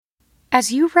As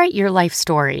you write your life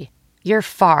story, you're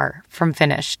far from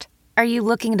finished. Are you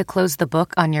looking to close the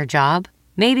book on your job?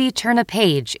 Maybe turn a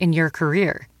page in your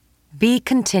career? Be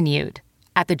continued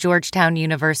at the Georgetown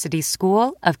University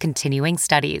School of Continuing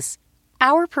Studies.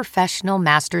 Our professional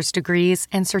master's degrees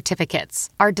and certificates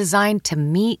are designed to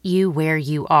meet you where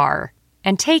you are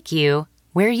and take you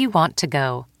where you want to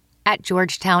go. At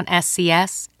Georgetown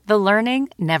SCS, the learning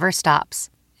never stops,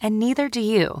 and neither do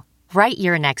you. Write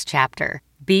your next chapter.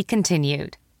 Be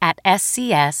continued at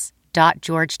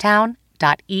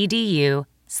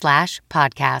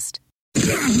scs.georgetown.edu/podcast.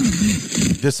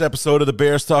 This episode of the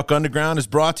Bears Talk Underground is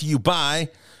brought to you by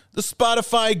the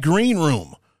Spotify Green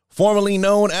Room, formerly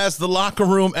known as the Locker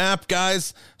Room app,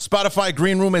 guys. Spotify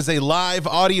Green Room is a live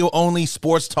audio-only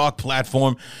sports talk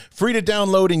platform, free to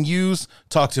download and use.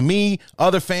 Talk to me,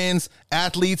 other fans,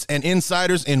 athletes, and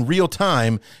insiders in real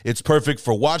time. It's perfect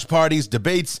for watch parties,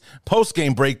 debates,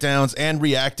 post-game breakdowns, and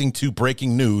reacting to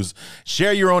breaking news.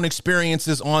 Share your own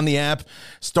experiences on the app.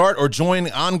 Start or join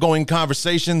ongoing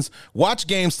conversations. Watch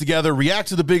games together. React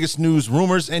to the biggest news,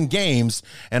 rumors, and games.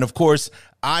 And, of course,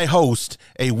 I host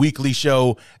a weekly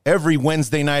show every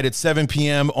Wednesday night at 7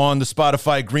 p.m. on the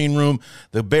Spotify Green Room.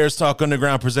 The Bears Talk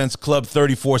Underground presents Club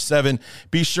 34-7.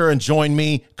 Be sure and join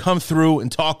me. Come through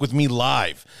and talk with me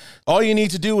live. All you need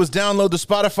to do is download the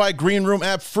Spotify Green Room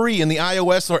app free in the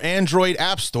iOS or Android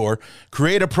App Store.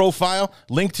 Create a profile,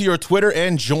 link to your Twitter,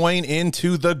 and join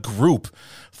into the group.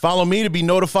 Follow me to be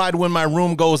notified when my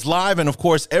room goes live. And, of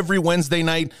course, every Wednesday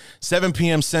night, 7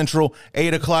 p.m. Central,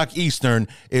 8 o'clock Eastern,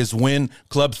 is when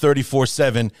Club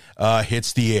 34-7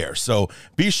 hits the air. So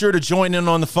be sure to join in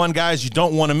on the fun, guys. You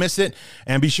don't want to miss it.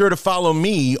 And be sure to follow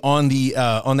me on the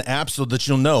app so that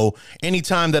you'll know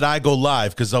anytime that I go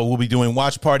live, because we'll be doing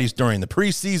watch parties during the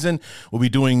preseason. We'll be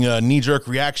doing knee-jerk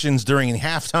reactions during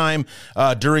halftime,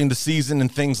 during the season,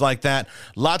 and things like that.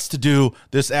 Lots to do.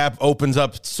 This app opens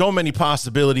up so many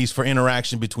possibilities for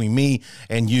interaction between me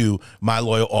and you, my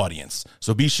loyal audience.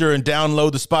 So be sure and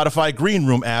download the Spotify Green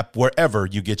Room app wherever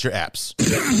you get your apps.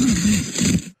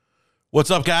 What's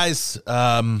up, guys?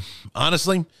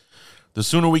 Honestly, the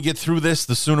sooner we get through this,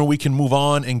 the sooner we can move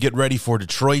on and get ready for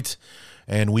Detroit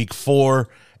and week 4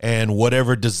 and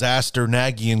whatever disaster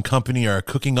Nagy and company are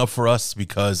cooking up for us,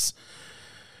 because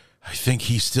I think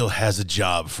he still has a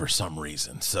job for some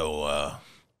reason. So,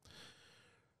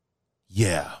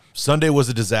 yeah, Sunday was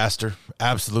a disaster.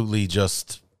 Absolutely,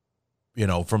 just,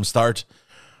 from start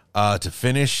to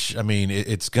finish. I mean,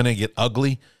 it's going to get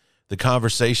ugly, the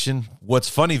conversation. What's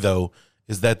funny, though,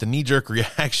 is that the knee-jerk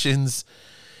reactions,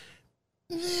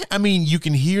 I mean, you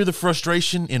can hear the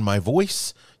frustration in my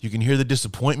voice. You can hear the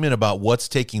disappointment about what's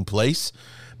taking place.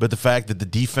 But the fact that the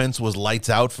defense was lights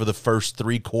out for the first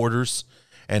 3 quarters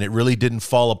and it really didn't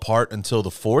fall apart until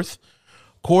the 4th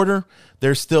quarter,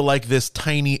 there's still like this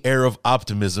tiny air of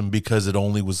optimism because it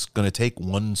only was going to take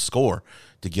 1 score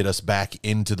to get us back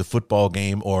into the football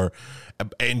game,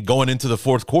 and going into the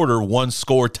 4th quarter, 1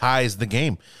 score ties the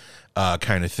game,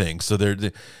 kind of thing. So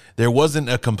there wasn't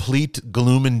a complete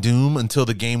gloom and doom until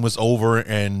the game was over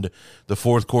and the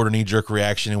 4th quarter knee-jerk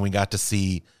reaction, and we got to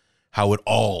see how it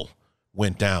all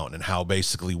went down and how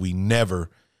basically we never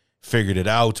figured it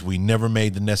out. We never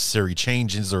made the necessary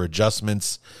changes or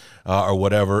adjustments or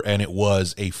whatever, and it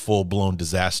was a full-blown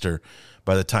disaster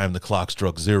by the time the clock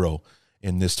struck 0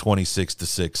 in this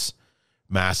 26-6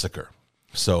 massacre.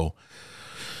 So,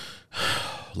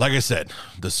 like I said,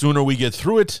 the sooner we get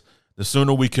through it, the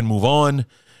sooner we can move on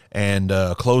and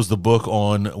close the book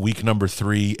on week number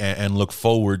 3 and look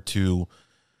forward to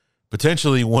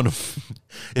potentially one of,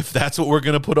 if that's what we're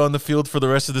going to put on the field for the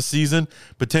rest of the season,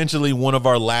 potentially one of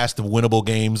our last winnable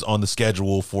games on the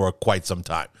schedule for quite some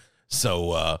time.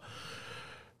 So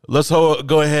let's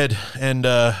go ahead and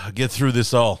get through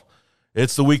this all.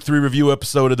 It's the Week 3 review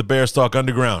episode of the Bears Talk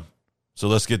Underground. So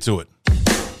let's get to it.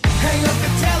 Hang up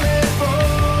the telephone.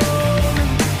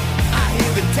 I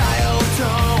hear the dial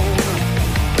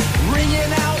tone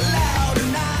ringing out loud,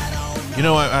 and I don't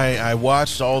know. I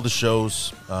watched all the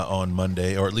shows on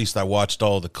Monday, or at least I watched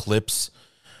all the clips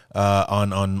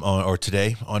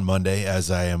today on Monday,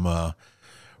 as I am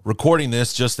recording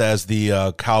this just as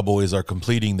the Cowboys are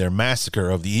completing their massacre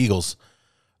of the Eagles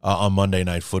on Monday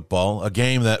Night Football, a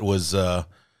game that was,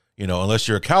 unless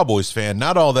you're a Cowboys fan,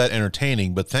 not all that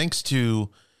entertaining, but thanks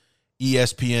to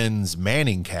ESPN's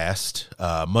Manning cast,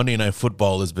 Monday Night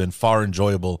Football has been far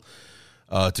enjoyable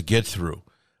to get through.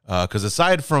 Because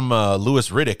aside from Louis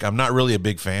Riddick, I'm not really a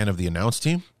big fan of the announce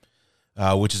team,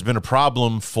 which has been a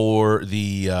problem for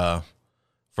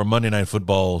Monday Night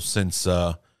Football since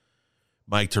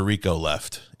Mike Tirico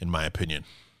left, in my opinion.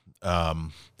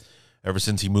 Ever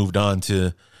since he moved on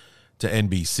to to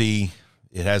NBC.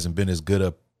 It hasn't been as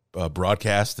good a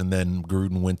broadcast. And then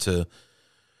Gruden went to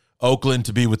Oakland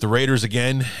to be with the Raiders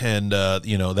again. And,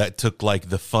 that took like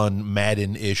the fun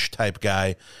Madden-ish type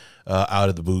guy out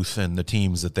of the booth, and the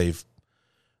teams that they've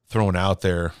thrown out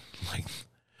there, like,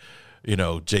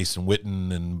 Jason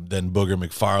Witten and then Booger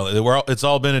McFarland. It's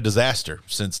all been a disaster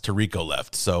since Tirico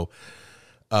left. So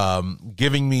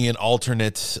giving me an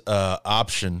alternate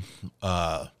option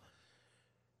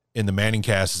in the Manning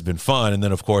cast has been fun. And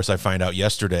then, of course, I find out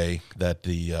yesterday that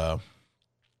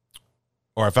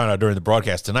I found out during the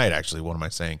broadcast tonight, actually, what am I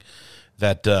saying?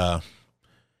 That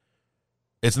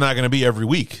it's not going to be every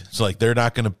week. So, like, they're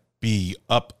not going to be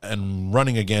up and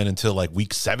running again until, like,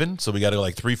 week 7. So we got to go,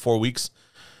 like, 3-4 weeks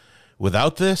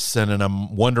without this. And then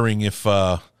I'm wondering does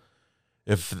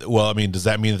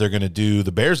that mean that they're going to do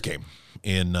the Bears game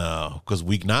because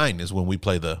week 9 is when we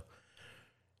play the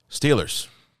Steelers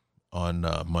on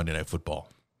Monday Night Football.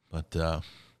 But I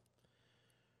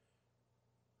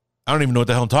don't even know what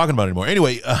the hell I'm talking about anymore.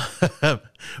 Anyway, like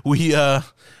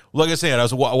I said, I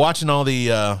was watching all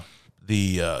the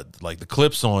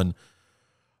clips on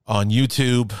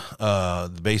YouTube.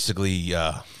 Basically,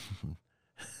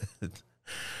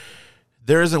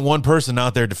 there isn't one person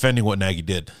out there defending what Nagy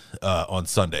did on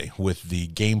Sunday with the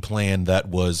game plan that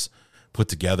was put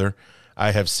together.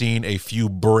 I have seen a few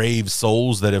brave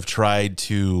souls that have tried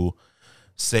to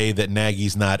say that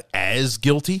Nagy's not as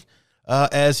guilty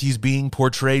as he's being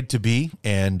portrayed to be,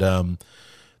 and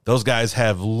those guys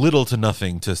have little to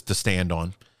nothing to stand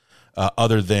on,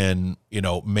 other than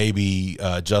maybe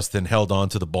Justin held on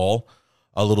to the ball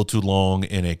a little too long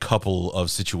in a couple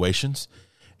of situations,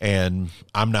 and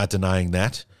I'm not denying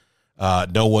that.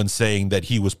 No one's saying that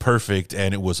he was perfect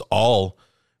and it was all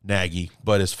Nagy,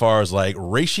 but as far as like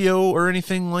ratio or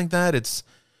anything like that, it's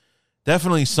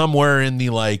definitely somewhere in the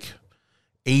like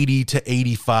 80 to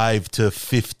 85 to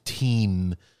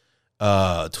 15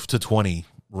 to 20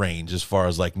 range as far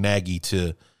as like Nagy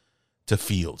to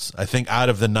Fields. I think out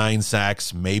of the 9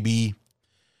 sacks, maybe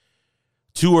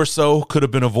 2 or so could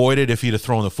have been avoided if he'd have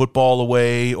thrown the football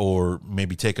away or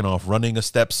maybe taken off running a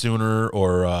step sooner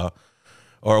or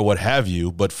what have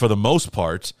you. But for the most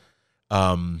part,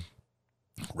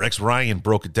 Rex Ryan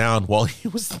broke it down while he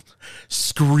was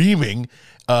screaming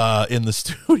in the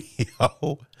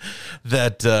studio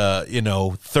that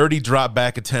 30 drop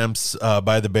back attempts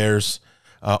by the Bears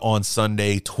on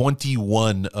Sunday,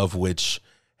 21 of which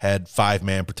had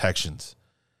 5-man protections.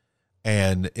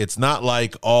 And it's not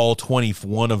like all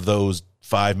 21 of those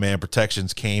 5-man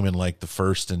protections came in like the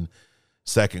first and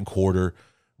second quarter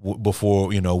before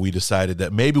we decided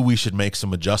that maybe we should make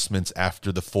some adjustments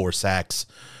after the 4 sacks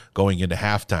going into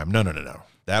halftime. No.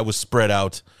 That was spread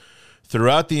out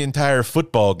throughout the entire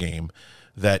football game,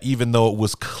 that even though it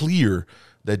was clear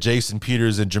that Jason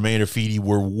Peters and Jermaine Ifedi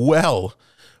were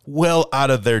well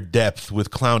out of their depth with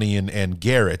Clowney and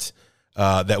Garrett,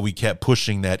 that we kept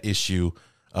pushing that issue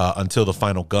until the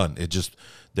final gun.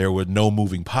 There were no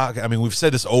moving pocket. I mean, we've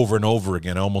said this over and over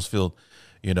again. I almost feel,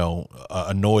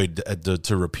 annoyed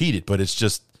to repeat it, but it's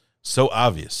just so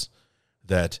obvious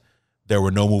that there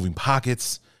were no moving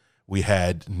pockets. We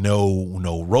had no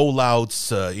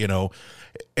rollouts,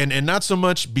 and not so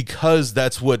much because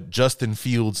that's what Justin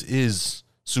Fields is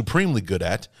supremely good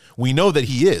at. We know that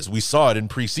he is. We saw it in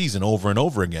preseason over and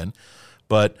over again,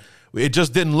 but it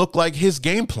just didn't look like his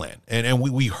game plan. And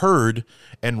we heard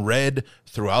and read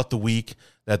throughout the week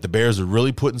that the Bears are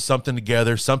really putting something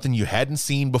together, something you hadn't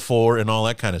seen before and all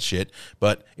that kind of shit.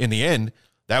 But in the end,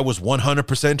 that was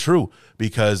 100% true,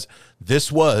 because this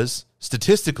was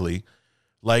statistically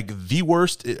like the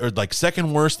worst, or like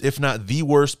second worst, if not the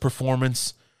worst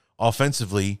performance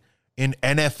offensively in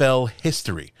NFL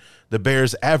history. The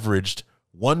Bears averaged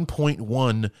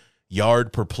 1.1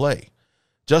 yard per play.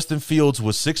 Justin Fields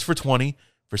was 6 for 20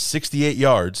 for 68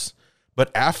 yards,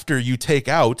 but after you take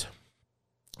out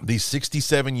the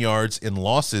 67 yards in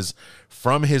losses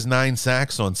from his 9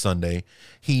 sacks on Sunday,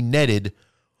 he netted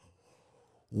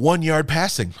 1 yard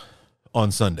passing on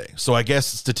Sunday. So I guess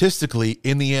statistically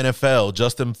in the NFL,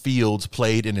 Justin Fields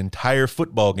played an entire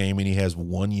football game and he has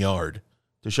 1 yard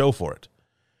to show for it.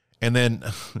 And then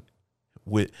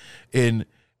in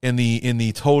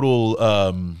the total,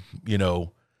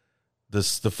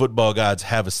 the football gods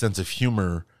have a sense of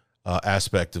humor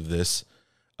aspect of this.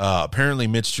 Apparently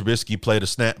Mitch Trubisky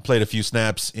played a few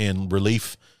snaps in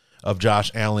relief of Josh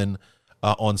Allen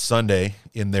on Sunday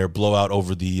in their blowout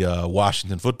over the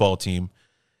Washington football team.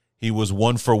 He was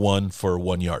 1 for 1 for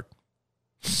 1 yard.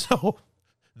 So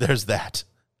there's that.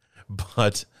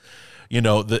 But,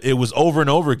 it was over and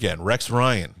over again. Rex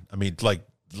Ryan, I mean,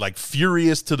 like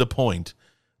furious to the point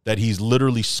that he's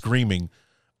literally screaming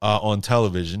on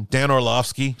television. Dan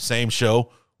Orlovsky, same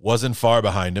show, wasn't far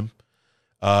behind him.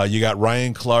 You got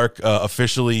Ryan Clark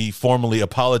formally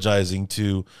apologizing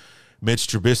to Mitch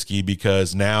Trubisky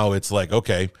because now it's like,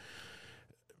 okay,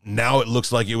 now it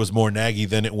looks like it was more Nagy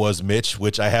than it was Mitch,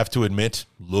 which I have to admit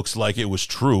looks like it was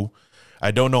true. I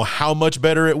don't know how much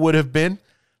better it would have been,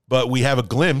 but we have a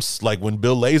glimpse. Like when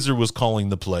Bill Lazor was calling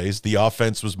the plays, the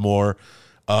offense was more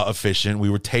efficient. We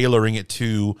were tailoring it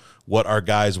to what our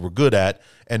guys were good at,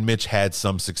 and Mitch had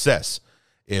some success.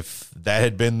 If that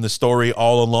had been the story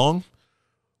all along,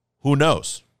 who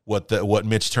knows what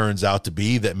Mitch turns out to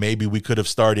be, that maybe we could have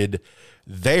started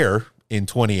there in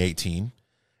 2018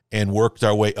 and worked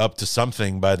our way up to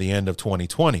something by the end of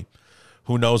 2020.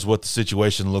 Who knows what the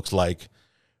situation looks like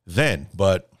then,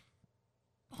 but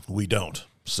we don't.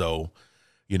 So,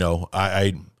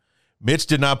 Mitch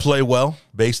did not play well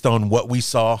based on what we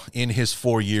saw in his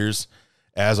 4 years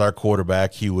as our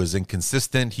quarterback. He was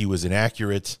inconsistent. He was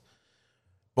inaccurate.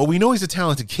 But we know he's a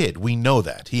talented kid. We know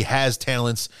that. He has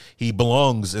talents. He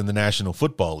belongs in the National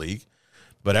Football League.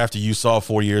 But after you saw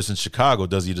 4 years in Chicago,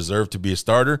 does he deserve to be a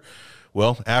starter?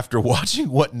 Well, after watching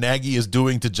what Nagy is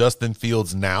doing to Justin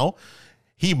Fields now,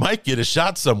 he might get a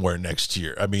shot somewhere next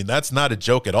year. I mean, that's not a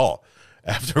joke at all.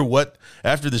 After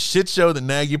the shit show that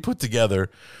Nagy put together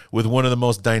with one of the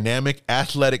most dynamic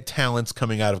athletic talents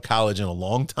coming out of college in a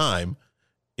long time,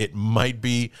 it might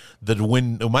be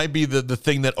the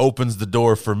thing that opens the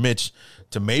door for Mitch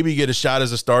to maybe get a shot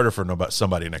as a starter for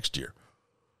somebody next year.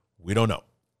 We don't know.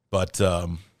 But,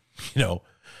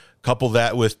 couple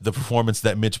that with the performance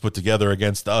that Mitch put together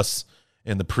against us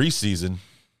in the preseason,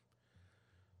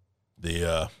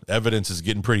 the evidence is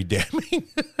getting pretty damning.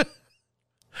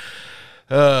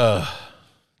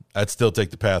 I'd still take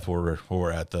the path where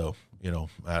we're at, though.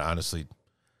 I honestly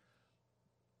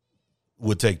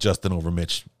would take Justin over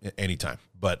Mitch anytime.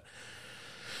 But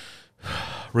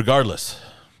regardless,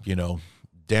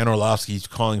 Dan Orlovsky's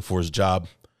calling for his job.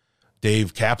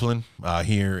 Dave Kaplan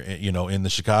here, in the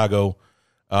Chicago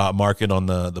market on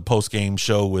the post-game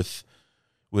show with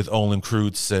Olin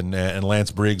Kreutz and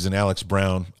Lance Briggs and Alex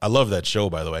Brown. I love that show,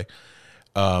 by the way.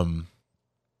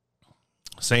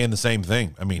 Saying the same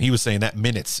thing. I mean, he was saying that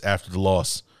minutes after the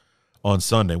loss on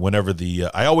Sunday. Whenever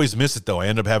I always miss it, though. I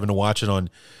end up having to watch it on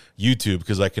YouTube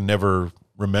because I can never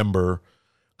remember,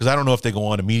 because I don't know if they go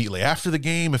on immediately after the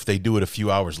game, if they do it a few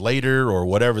hours later, or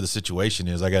whatever the situation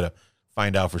is. I got to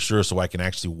find out for sure so I can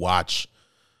actually watch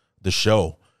the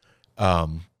show.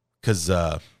 Because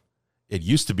it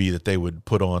used to be that they would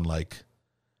put on like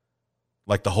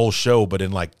the whole show, but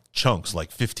in like chunks, like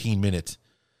 15-minute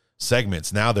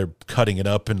segments. Now they're cutting it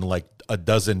up in like a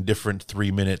dozen different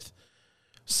 3-minute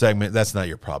segments. That's not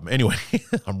your problem. Anyway,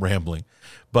 I'm rambling.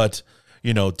 But,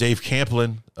 Dave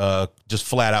Kaplan just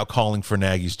flat out calling for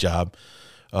Nagy's job.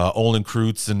 Olin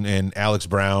Kreutz and Alex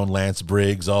Brown, Lance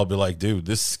Briggs, all be like, dude,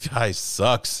 this guy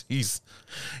sucks.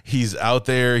 He's out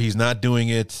there. He's not doing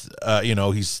it.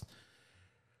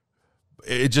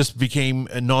 It just became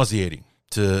nauseating.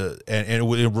 And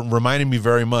it reminded me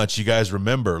very much, you guys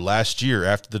remember last year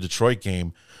after the Detroit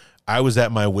game, I was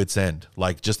at my wit's end,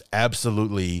 like just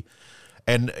absolutely.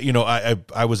 And,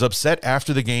 I was upset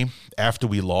after the game, after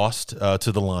we lost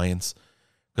to the Lions,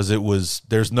 because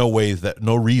there's no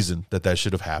reason that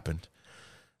should have happened.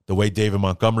 The way David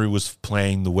Montgomery was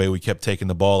playing, the way we kept taking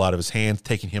the ball out of his hands,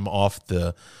 taking him off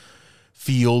the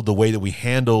field, the way that we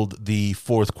handled the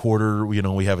fourth quarter.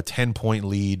 We have a 10-point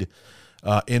lead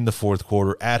in the fourth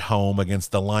quarter at home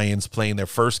against the Lions, playing their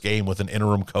first game with an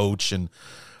interim coach and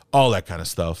all that kind of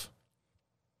stuff.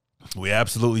 We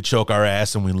absolutely choke our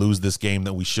ass and we lose this game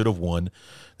that we should have won,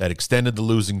 that extended the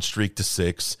losing streak to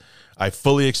 6. I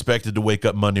fully expected to wake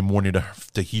up Monday morning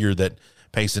to hear that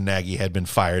Pace and Nagy had been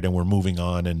fired and we're moving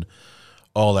on and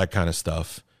all that kind of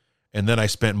stuff. And then I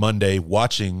spent Monday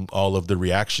watching all of the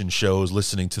reaction shows,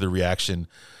 listening to the reaction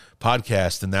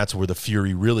podcast, and that's where the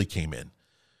fury really came in.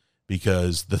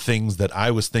 Because the things that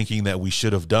I was thinking that we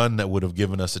should have done that would have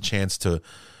given us a chance to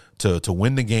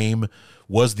win the game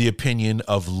was the opinion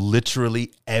of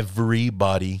literally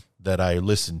everybody that I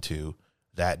listened to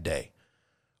that day.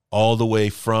 All the way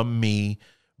from me,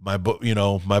 my buddy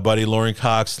Lauren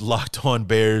Cox, Locked On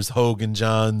Bears, Hogan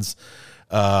Johns,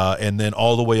 and then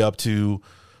all the way up to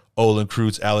Olin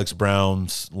Kreutz, Alex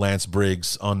Brown's, Lance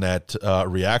Briggs on that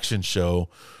reaction show.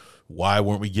 Why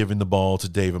weren't we giving the ball to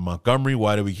David Montgomery?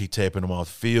 Why did we keep taping him off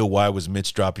the field? Why was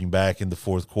Mitch dropping back in the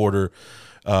fourth quarter?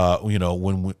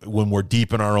 When we're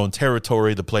deep in our own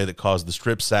territory, the play that caused the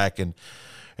strip sack and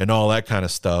all that kind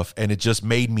of stuff. And it just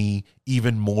made me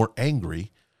even more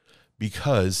angry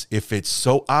because if it's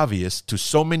so obvious to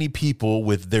so many people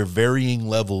with their varying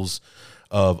levels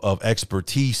of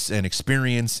expertise and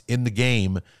experience in the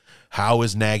game, how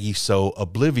is Nagy so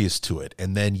oblivious to it?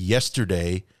 And then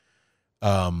yesterday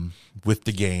with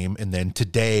the game, and then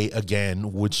today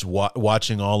again, which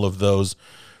watching all of those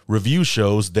review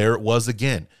shows, there it was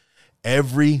again.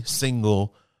 Every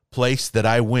single place that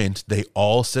I went, they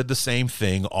all said the same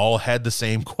thing, all had the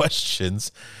same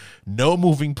questions. No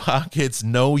moving pockets,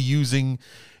 no using,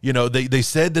 they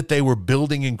said that they were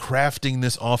building and crafting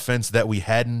this offense that we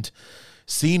hadn't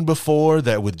seen before,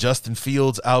 that with Justin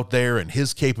Fields out there and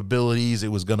his capabilities, it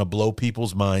was going to blow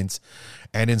people's minds.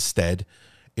 And instead,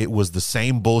 it was the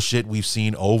same bullshit we've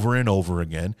seen over and over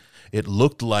again. It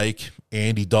looked like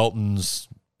Andy Dalton's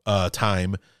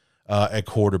time at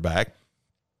quarterback.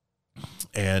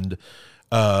 And,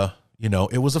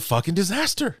 it was a fucking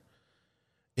disaster.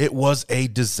 It was a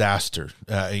disaster,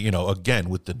 again,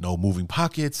 with the no moving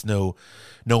pockets, no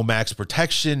max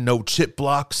protection, no chip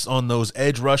blocks on those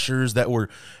edge rushers that were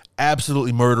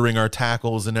absolutely murdering our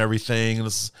tackles and everything.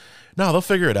 No, they'll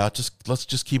figure it out. Let's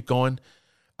just keep going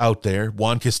out there.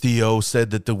 Juan Castillo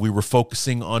said that we were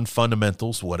focusing on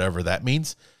fundamentals, whatever that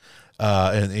means.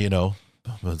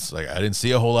 It's like I didn't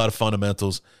see a whole lot of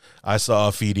fundamentals. I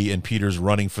saw Afidi and Peters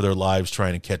running for their lives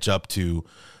trying to catch up to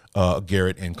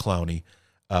Garrett and Clowney.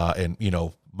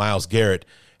 Myles Garrett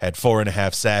had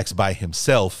 4.5 sacks by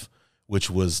himself, which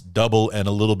was double and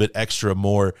a little bit extra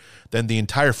more than the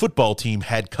entire football team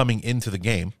had coming into the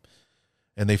game.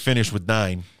 And they finished with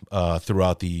 9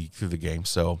 through the game.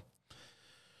 So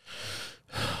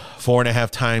 4.5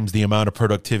 times the amount of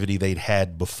productivity they'd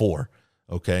had before.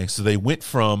 Okay. So they went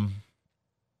from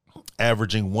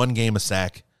averaging 1 game a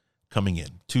sack coming in,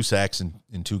 2 sacks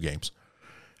in 2 games.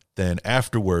 Then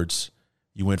afterwards,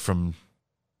 you went from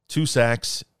 2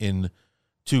 sacks in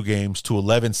 2 games to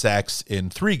 11 sacks in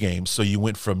 3 games. So you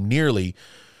went from nearly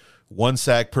 1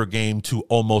 sack per game to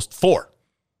almost 4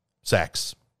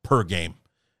 sacks per game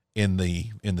in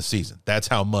the season. That's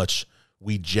how much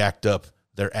we jacked up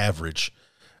their average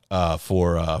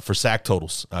for sack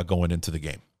totals going into the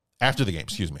game, after the game,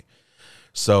 excuse me.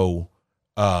 So,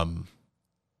 I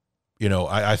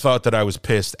thought that I was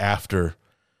pissed after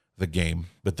the game,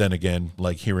 but then again,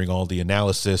 like hearing all the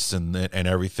analysis and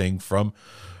everything from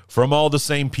all the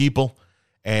same people,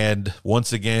 and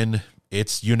once again,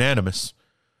 it's unanimous.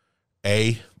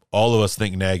 All of us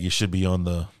think Nagy should be on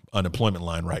the unemployment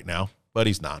line right now, but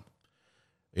he's not.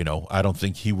 I don't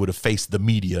think he would have faced the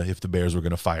media if the Bears were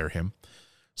going to fire him.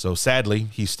 So sadly,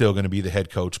 he's still going to be the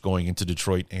head coach going into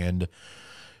Detroit and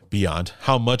beyond.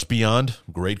 How much beyond?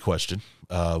 Great question.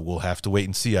 We'll have to wait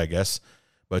and see, I guess.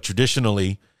 But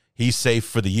traditionally, he's safe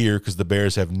for the year because the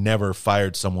Bears have never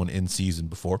fired someone in season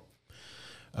before.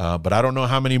 But I don't know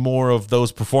how many more of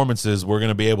those performances we're going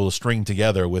to be able to string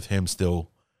together with him still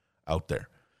out there.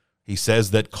 He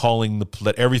says that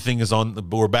that everything is on.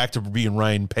 We're back to being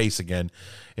Ryan Pace again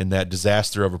in that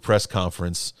disaster of a press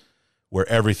conference where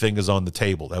everything is on the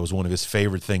table. That was one of his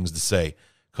favorite things to say.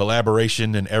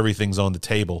 Collaboration and everything's on the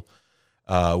table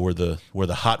were the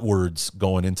hot words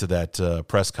going into that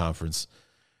press conference.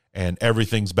 And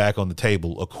everything's back on the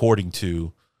table according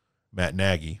to Matt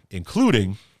Nagy,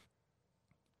 including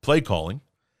play calling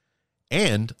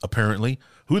and apparently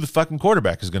who the fucking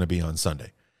quarterback is going to be on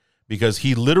Sunday. Because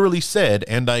he literally said,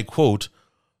 and I quote,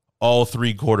 all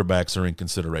 3 quarterbacks are in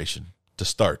consideration to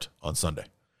start on Sunday,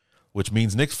 which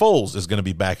means Nick Foles is going to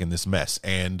be back in this mess.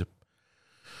 And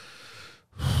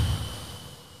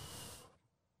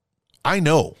I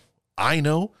know,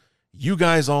 you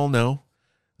guys all know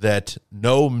that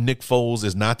no, Nick Foles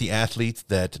is not the athlete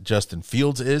that Justin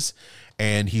Fields is,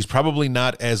 and he's probably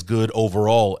not as good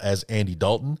overall as Andy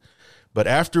Dalton. But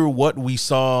after what we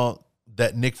saw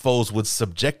that Nick Foles was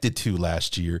subjected to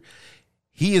last year,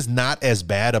 he is not as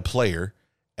bad a player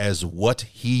as what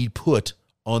he put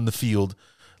on the field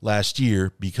last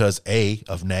year because A,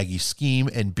 of Nagy's scheme,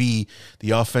 and B,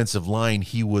 the offensive line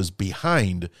he was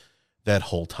behind that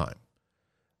whole time.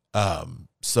 I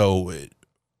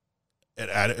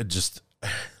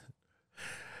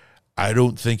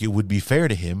don't think it would be fair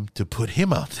to him to put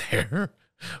him out there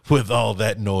with all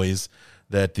that noise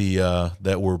that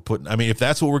we're putting. I mean, if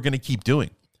that's what we're going to keep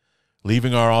doing,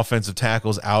 leaving our offensive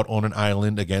tackles out on an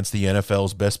island against the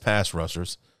NFL's best pass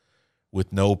rushers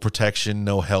with no protection,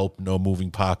 no help, no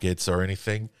moving pockets or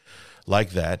anything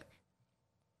like that,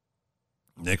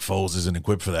 Nick Foles isn't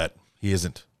equipped for that. He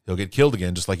isn't. He'll get killed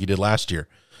again just like he did last year,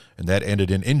 and that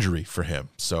ended in injury for him.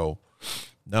 So,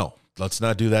 no, let's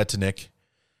not do that to Nick.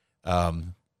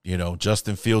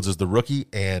 Justin Fields is the rookie,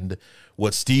 and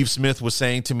what Steve Smith was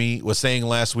saying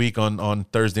last week on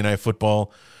Thursday Night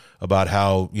Football about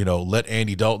how, let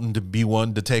Andy Dalton to be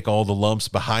one to take all the lumps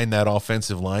behind that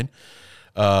offensive line.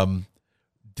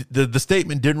 The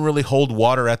statement didn't really hold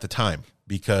water at the time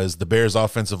because the Bears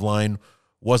offensive line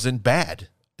wasn't bad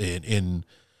in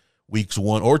weeks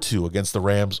 1 or 2 against the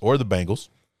Rams or the Bengals.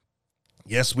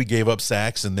 Yes, we gave up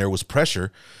sacks and there was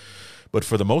pressure, but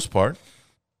for the most part,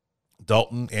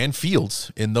 Dalton and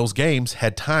Fields in those games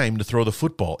had time to throw the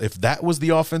football. If that was the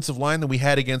offensive line that we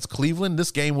had against Cleveland,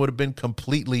 this game would have been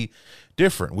completely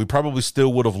different. We probably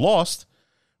still would have lost,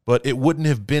 but it wouldn't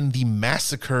have been the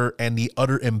massacre and the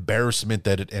utter embarrassment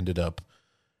that it ended up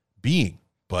being.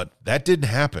 But that didn't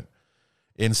happen.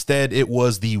 Instead, it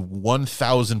was the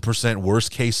 1,000%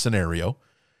 worst case scenario.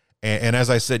 And as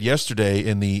I said yesterday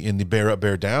in the Bear Up,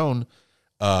 Bear Down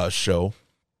show,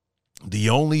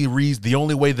 the only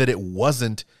way that it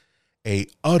wasn't a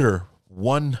utter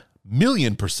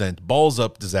 1,000,000% balls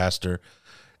up disaster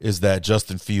is that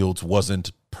Justin Fields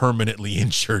wasn't permanently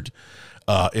injured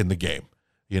in the game.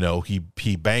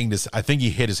 He banged I think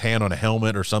he hit his hand on a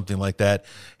helmet or something like that.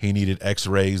 He needed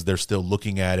x-rays. They're still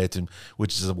looking at it, and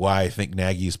which is why I think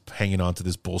Nagy is hanging on to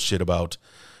this bullshit about,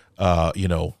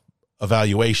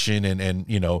 evaluation and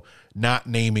not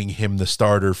naming him the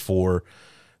starter for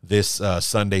this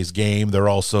Sunday's game. They're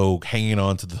also hanging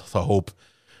on to the hope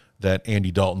that Andy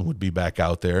Dalton would be back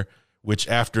out there, which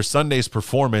after Sunday's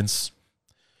performance,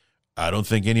 I don't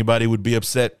think anybody would be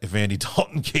upset if Andy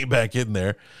Dalton came back in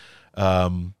there.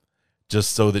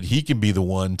 Just so that he can be the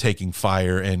one taking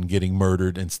fire and getting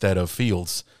murdered instead of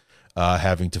Fields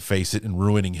having to face it and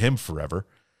ruining him forever.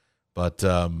 But,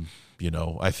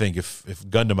 I think if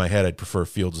gun to my head, I'd prefer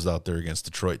Fields was out there against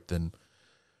Detroit than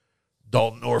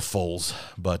Dalton or Foles.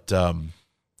 But, we're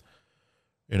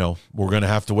going to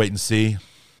have to wait and see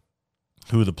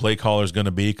who the play caller is going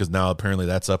to be because now apparently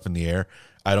that's up in the air.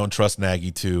 I don't trust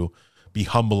Nagy to be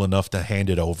humble enough to hand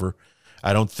it over.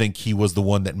 I don't think he was the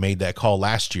one that made that call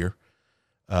last year.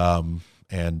 And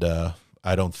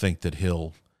I don't think that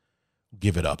he'll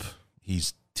give it up.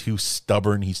 He's too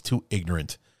stubborn. He's too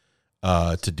ignorant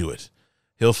to do it.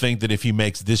 He'll think that if he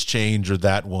makes this change or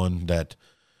that one, that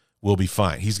we'll be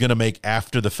fine. He's going to make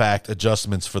after-the-fact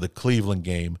adjustments for the Cleveland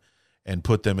game and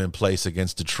put them in place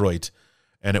against Detroit,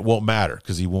 and it won't matter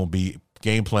because he won't be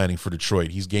game planning for Detroit.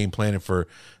 He's game planning for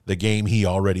the game he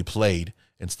already played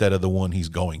instead of the one he's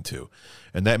going to.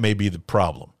 And that may be the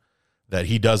problem, that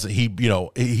he doesn't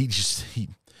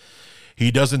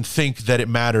think that it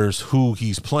matters who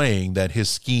he's playing, that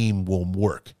his scheme will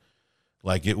work.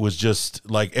 Like it was just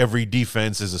like every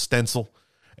defense is a stencil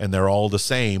and they're all the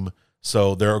same.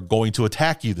 So they're going to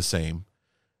attack you the same.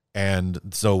 And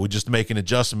so we just make an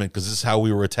adjustment because this is how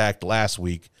we were attacked last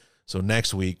week. So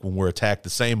next week when we're attacked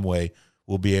the same way,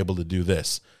 we'll be able to do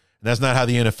this. And that's not how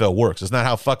the NFL works. It's not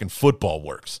how fucking football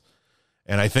works.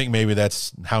 And I think maybe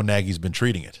that's how Nagy's been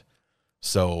treating it.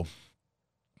 So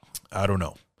I don't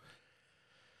know.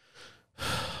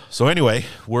 So anyway,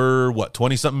 we're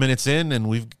 20-something minutes in, and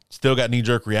we've still got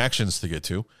knee-jerk reactions to get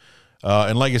to.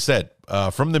 And like I said,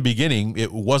 from the beginning,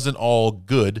 it wasn't all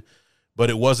good, but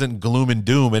it wasn't gloom and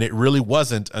doom, and it really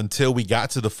wasn't until we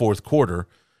got to the fourth quarter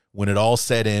when it all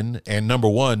set in. And number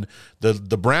one,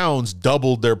 the Browns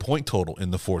doubled their point total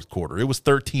in the fourth quarter. It was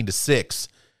 13-6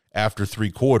 after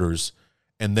 3 quarters,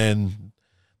 and then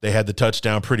they had the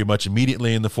touchdown pretty much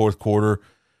immediately in the fourth quarter,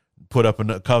 put up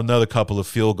another couple of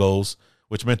field goals,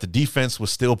 which meant the defense was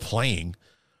still playing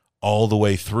all the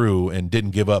way through and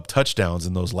didn't give up touchdowns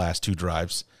in those last 2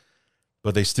 drives.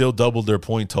 But they still doubled their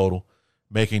point total,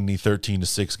 making the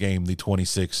 13-6 game the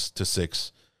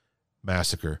 26-6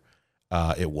 massacre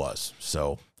it was.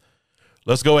 So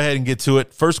let's go ahead and get to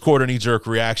it. First quarter knee-jerk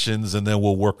reactions, and then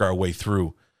we'll work our way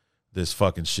through this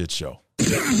fucking shit show.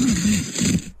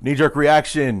 Knee-jerk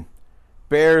reaction,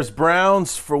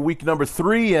 Bears-Browns for week number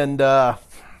 3, and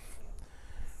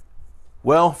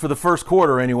well, for the first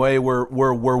quarter anyway,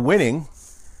 we're winning.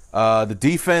 The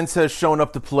defense has shown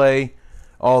up to play,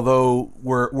 although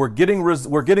we're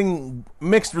getting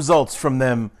mixed results from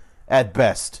them at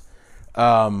best. We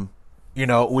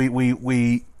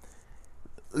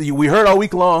heard all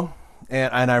week long,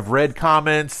 and I've read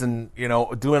comments and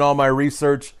doing all my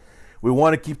research. We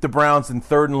want to keep the Browns in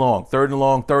third and long.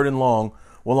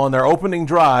 Well, on their opening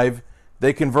drive,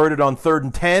 they converted on 3rd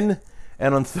and 10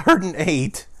 and on 3rd and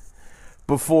 8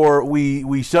 before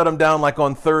we shut them down like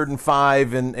on 3rd and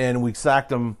 5 and we sacked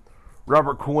them.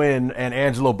 Robert Quinn and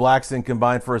Angelo Blackson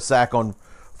combined for a sack on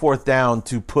 4th down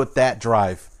to put that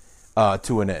drive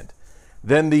to an end.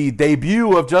 Then the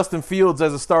debut of Justin Fields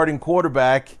as a starting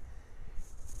quarterback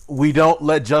we don't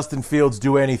let Justin Fields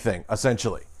do anything,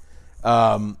 essentially. We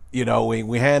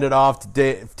hand it off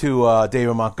to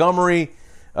David Montgomery.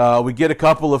 We get a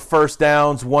couple of first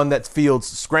downs, one that Fields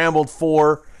scrambled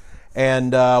for,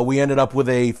 and we ended up with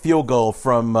a field goal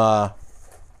from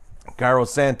Cairo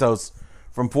Santos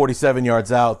from 47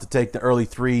 yards out to take the early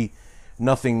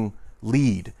 3-0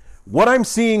 lead. What I'm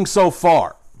seeing so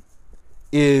far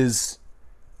is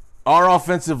our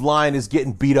offensive line is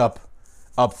getting beat up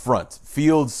front.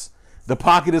 Fields, the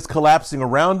pocket is collapsing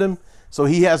around him, so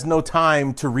he has no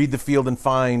time to read the field and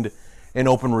find an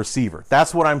open receiver.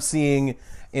 That's what I'm seeing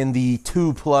in the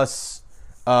 2+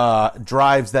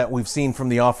 drives that we've seen from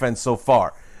the offense so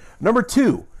far. Number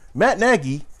 2, Matt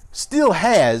Nagy still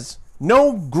has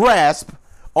no grasp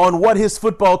on what his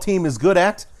football team is good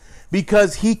at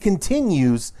because he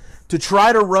continues to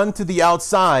try to run to the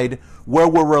outside where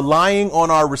we're relying on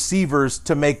our receivers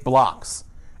to make blocks.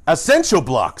 Essential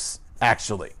blocks,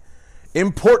 actually.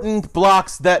 Important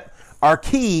blocks that are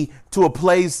key to a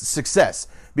play's success.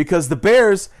 Because the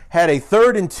Bears had a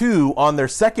 3rd and 2 on their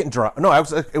second drive. No,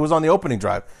 it was on the opening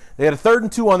drive. They had a 3rd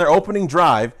and 2 on their opening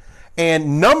drive.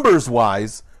 And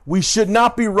numbers-wise, we should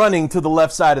not be running to the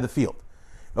left side of the field.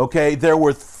 Okay, there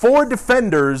were 4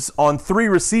 defenders on 3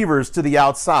 receivers to the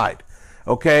outside.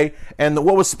 Okay, and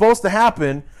what was supposed to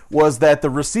happen was that the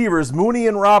receivers, Mooney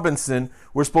and Robinson,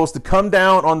 were supposed to come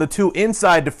down on the 2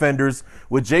 inside defenders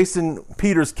with Jason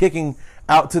Peters kicking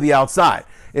out to the outside.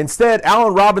 Instead,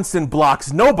 Allen Robinson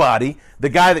blocks nobody. The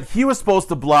guy that he was supposed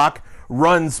to block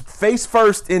runs face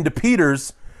first into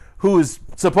Peters, who is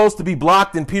supposed to be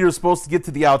blocked, and Peters is supposed to get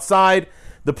to the outside.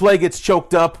 The play gets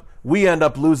choked up. We end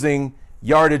up losing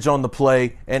yardage on the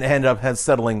play and end up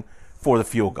settling for the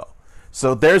field goal.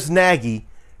 So there's Nagy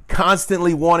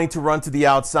constantly wanting to run to the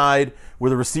outside where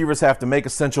the receivers have to make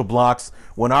essential blocks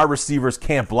when our receivers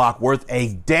can't block worth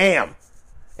a damn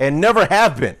and never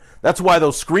have been. That's why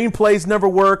those screenplays never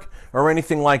work or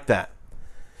anything like that.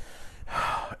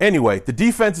 Anyway, the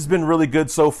defense has been really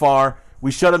good so far.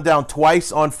 We shut them down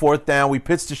twice on 4th down. We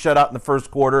pitched a shutout in the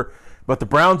first quarter, but the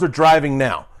Browns are driving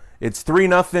now. It's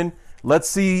 3-0. Let's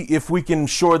see if we can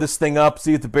shore this thing up,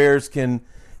 see if the Bears can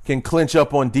clinch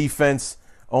up on defense.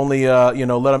 Only, let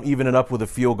them even it up with a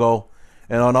field goal.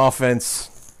 And on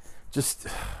offense, just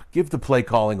give the play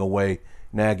calling away.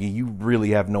 Nagy, you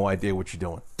really have no idea what you're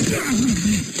doing.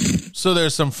 So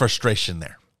there's some frustration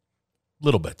there. A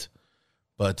little bit.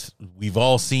 But we've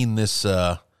all seen this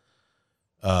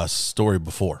story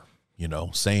before.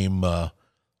 Same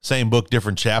book,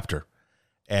 different chapter.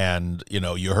 And,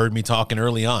 you heard me talking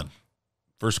early on.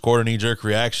 First quarter knee-jerk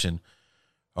reaction.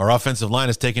 Our offensive line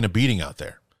is taking a beating out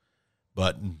there.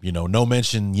 But, no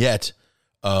mention yet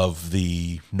of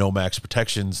the no max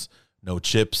protections, no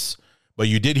chips. But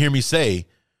you did hear me say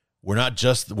we're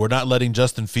not letting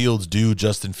Justin Fields do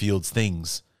Justin Fields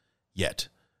things yet.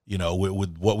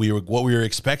 With what we were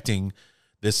expecting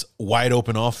this wide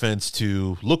open offense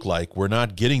to look like, we're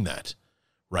not getting that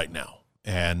right now.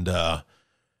 And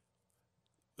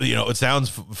it sounds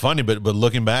funny, but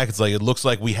looking back, it looks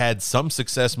like we had some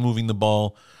success moving the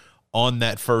ball on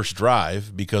that first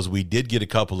drive because we did get a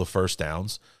couple of first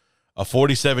downs. A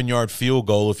 47-yard field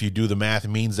goal, if you do the math,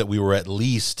 means that we were at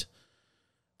least,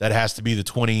 that has to be the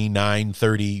 29,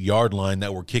 30-yard line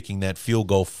that we're kicking that field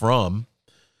goal from.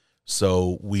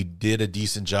 So we did a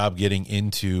decent job getting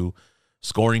into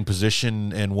scoring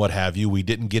position and what have you. We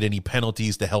didn't get any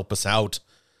penalties to help us out.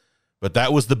 But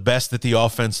that was the best that the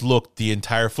offense looked the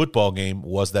entire football game,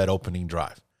 was that opening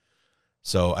drive.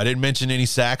 So I didn't mention any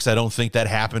sacks. I don't think that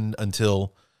happened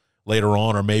until later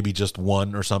on, or maybe just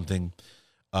one or something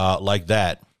like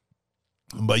that.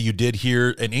 But you did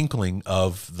hear an inkling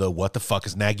of the what the fuck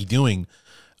is Nagy doing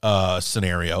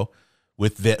scenario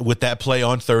with that play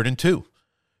on 3rd and 2,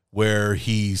 where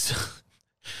he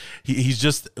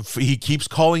keeps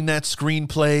calling that screen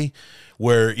play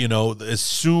where, as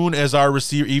soon as our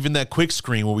receiver, even that quick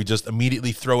screen where we just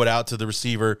immediately throw it out to the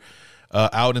receiver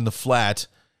out in the flat,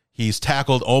 he's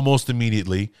tackled almost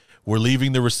immediately. We're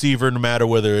leaving the receiver, no matter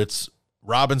whether it's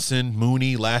Robinson,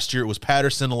 Mooney, last year it was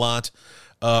Patterson a lot,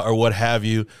 or what have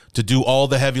you, to do all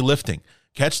the heavy lifting.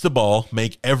 Catch the ball,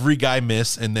 make every guy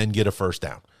miss, and then get a first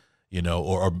down,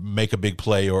 or make a big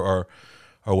play or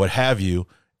what have you.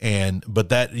 But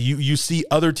that you see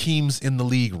other teams in the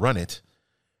league run it.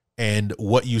 And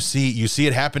what you see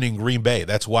it happen in Green Bay.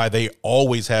 That's why they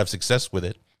always have success with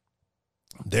it.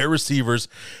 Their receivers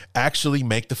actually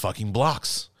make the fucking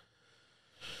blocks.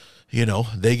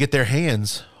 They get their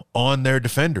hands on their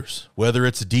defenders, whether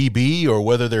it's a DB or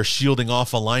whether they're shielding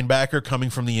off a linebacker coming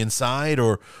from the inside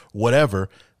or whatever.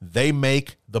 They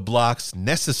make the blocks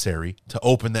necessary to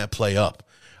open that play up.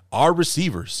 our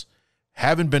receivers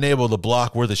haven't been able to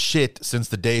block worth a shit since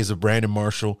the days of Brandon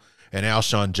Marshall and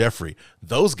Alshon Jeffrey.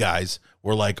 Those guys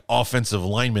were like offensive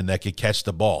linemen that could catch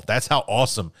the ball. That's how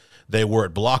awesome they were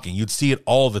at blocking. You'd see it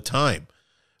all the time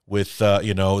with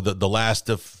the last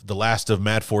of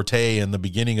Matt Forte and the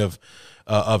beginning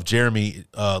of Jeremy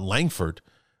Langford,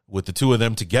 with the two of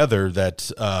them together.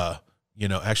 That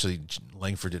actually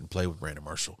Langford didn't play with Brandon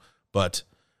Marshall, but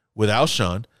with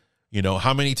Alshon.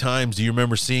 How many times do you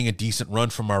remember seeing a decent run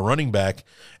from our running back,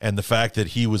 and the fact that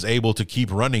he was able to keep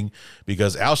running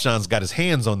because Alshon's got his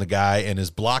hands on the guy and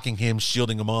is blocking him,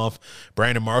 shielding him off.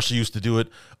 Brandon Marshall used to do it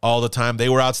all the time. They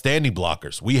were outstanding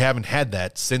blockers. We haven't had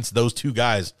that since those two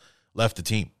guys left the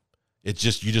team. It's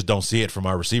just, you just don't see it from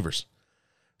our receivers.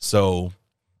 So,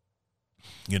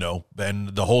 and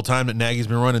the whole time that Nagy's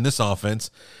been running this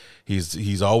offense,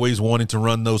 he's always wanting to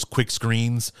run those quick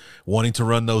screens, wanting to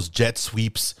run those jet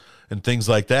sweeps and things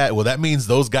like that. Well, that means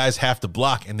those guys have to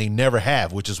block, and they never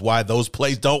have, which is why those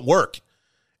plays don't work.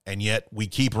 And yet we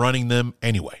keep running them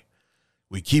anyway.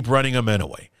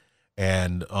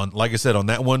 And like I said, on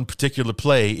that one particular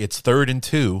play, it's 3rd and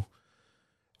 2.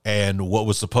 And what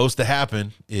was supposed to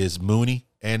happen is Mooney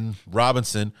and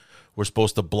Robinson were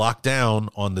supposed to block down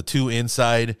on the 2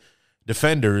 inside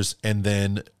defenders, and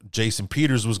then Jason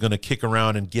Peters was going to kick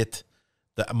around and get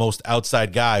the most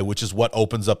outside guy, which is what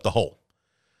opens up the hole.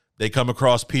 They come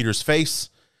across Peters' face,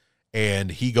 and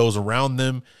he goes around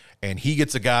them, and he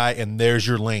gets a guy, and there's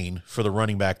your lane for the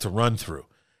running back to run through.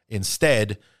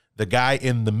 Instead, the guy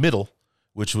in the middle,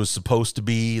 which was supposed to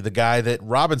be the guy that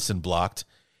Robinson blocked,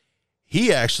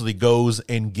 he actually goes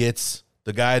and gets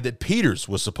the guy that Peters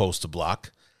was supposed to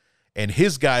block, and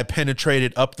his guy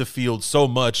penetrated up the field so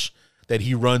much that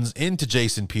he runs into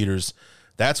Jason Peters.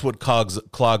 That's what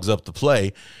clogs up the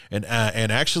play. And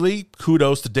actually,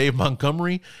 kudos to Dave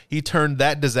Montgomery. He turned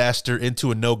that disaster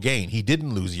into a no gain. He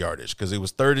didn't lose yardage because it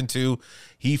was 3rd and 2.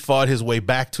 He fought his way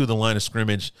back to the line of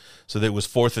scrimmage, so that it was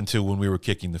 4th and 2 when we were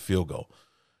kicking the field goal.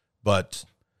 But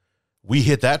we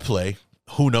hit that play.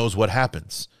 Who knows what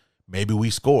happens? Maybe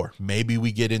we score. Maybe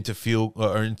we get into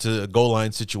into goal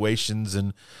line situations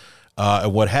and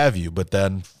what have you. But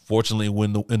then, fortunately,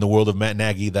 in the world of Matt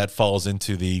Nagy, that falls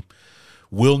into the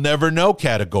we'll never know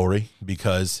category,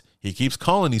 because he keeps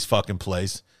calling these fucking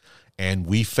plays and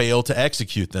we fail to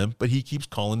execute them, but he keeps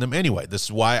calling them anyway. This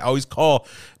is why I always call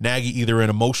Nagy either an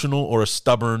emotional or a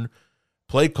stubborn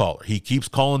play caller. He keeps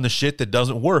calling the shit that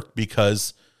doesn't work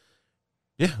because,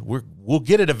 we'll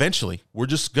get it eventually. We're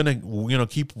just going to,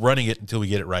 keep running it until we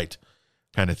get it right,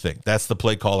 kind of thing. That's the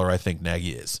play caller I think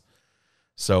Nagy is.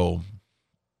 So,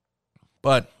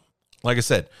 but like I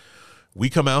said, we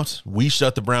come out, we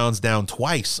shut the Browns down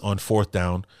twice on 4th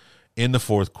down in the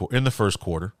first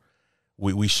quarter.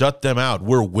 We shut them out.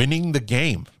 We're winning the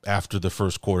game after the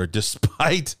first quarter,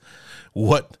 despite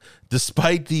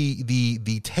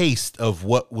the taste of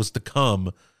what was to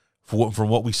come from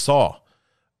what we saw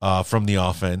from the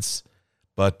offense.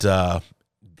 But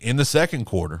in the second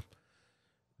quarter,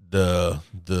 it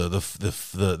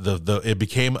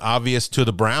became obvious to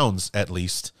the Browns, at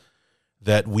least,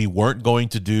 that we weren't going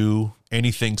to do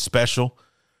anything special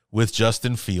with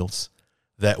Justin Fields,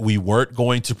 that we weren't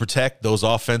going to protect those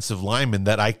offensive linemen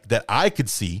that I could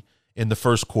see in the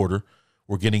first quarter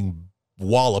were getting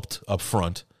walloped up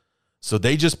front. So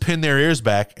they just pinned their ears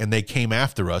back and they came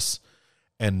after us,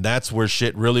 and that's where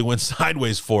shit really went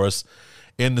sideways for us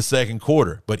in the second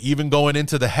quarter. But even going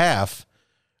into the half,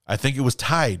 I think it was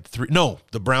tied 3. No,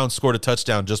 the Browns scored a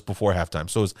touchdown just before halftime.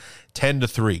 So it was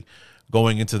 10-3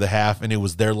 going into the half, and it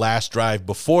was their last drive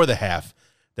before the half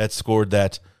that scored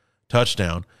that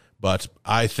touchdown. But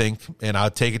I think, and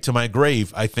I'll take it to my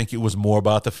grave, I think it was more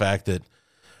about the fact that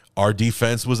our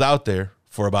defense was out there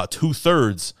for about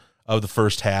 2/3 of the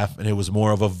first half, and it was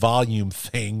more of a volume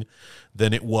thing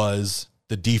than it was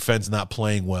the defense not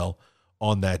playing well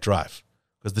on that drive.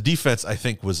 Because the defense, I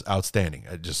think, was outstanding.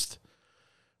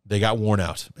 They got worn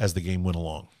out as the game went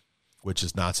along, which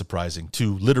is not surprising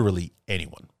to literally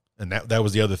anyone. And that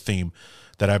was the other theme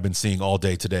that I've been seeing all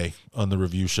day today on the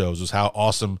review shows, was how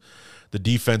awesome the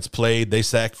defense played. They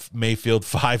sacked Mayfield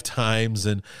 5 times,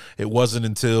 and it wasn't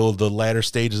until the latter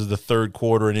stages of the third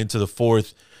quarter and into the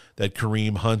fourth that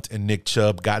Kareem Hunt and Nick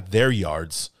Chubb got their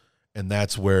yards, and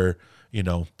that's where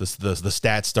the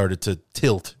stats started to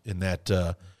tilt in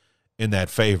that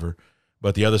favor.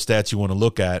 But the other stats you want to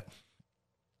look at: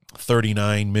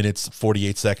 39 minutes,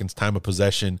 48 seconds, time of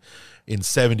possession in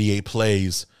 78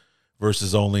 plays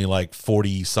versus only like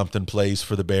 40-something plays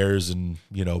for the Bears and,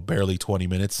 barely 20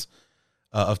 minutes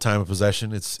of time of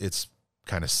possession. It's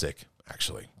kind of sick,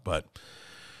 actually. But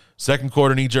second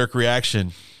quarter knee-jerk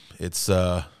reaction, it's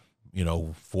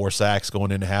 4 sacks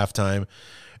going into halftime.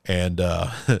 And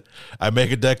I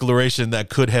make a declaration that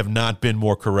could have not been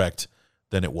more correct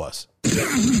than it was.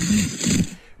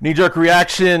 Knee-jerk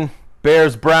reaction,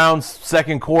 Bears-Browns,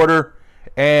 second quarter,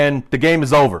 and the game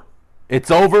is over.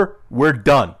 It's over. We're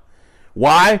done.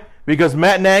 Why? Because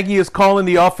Matt Nagy is calling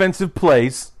the offensive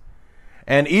plays,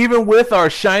 and even with our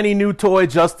shiny new toy,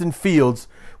 Justin Fields,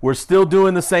 we're still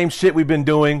doing the same shit we've been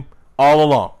doing all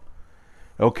along.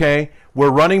 Okay?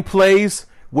 We're running plays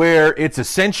where it's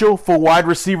essential for wide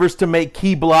receivers to make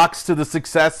key blocks to the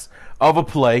success of a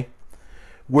play.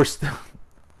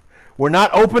 We're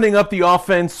not opening up the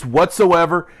offense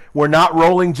whatsoever. We're not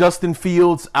rolling Justin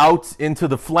Fields out into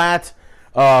the flat,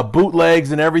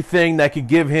 bootlegs and everything that could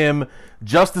give him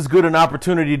just as good an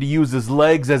opportunity to use his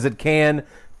legs as it can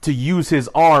to use his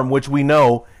arm, which we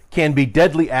know can be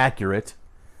deadly accurate.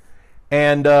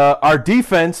 And our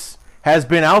defense has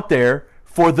been out there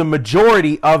for the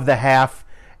majority of the half,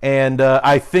 and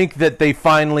I think that they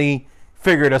finally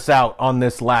figured us out on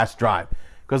this last drive,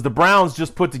 because the Browns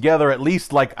just put together at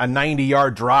least like a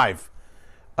 90-yard drive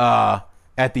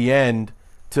at the end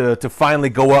to finally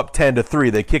go up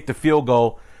 10-3. They kicked a field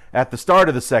goal at the start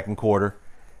of the second quarter,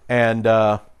 and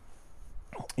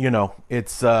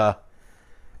it's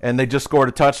and they just scored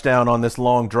a touchdown on this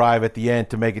long drive at the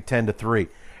end to make it 10-3.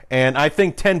 And I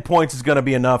think 10 points is going to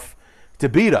be enough to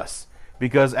beat us,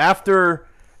 because after,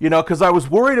 because I was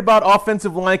worried about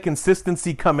offensive line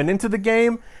consistency coming into the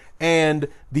game, and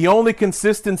the only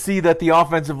consistency that the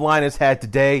offensive line has had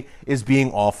today is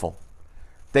being awful.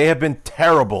 They have been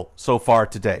terrible so far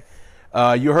today.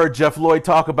 You heard Jeff Lloyd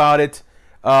talk about it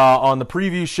on the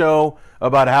preview show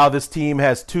about how this team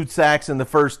has 2 sacks in the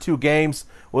first 2 games.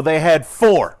 Well, they had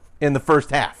 4 in the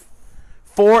first half.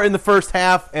 4 in the first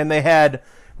half, and they had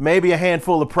maybe a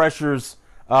handful of pressures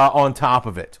on top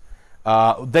of it.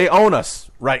 They own us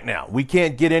right now. We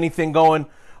can't get anything going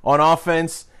on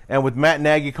offense, and with Matt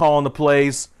Nagy calling the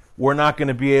plays, we're not going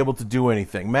to be able to do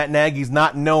anything. Matt Nagy's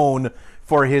not known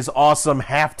for his awesome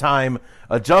halftime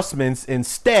adjustments.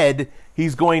 Instead,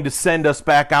 he's going to send us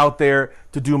back out there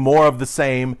to do more of the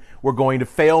same. We're going to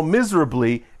fail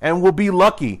miserably, and we'll be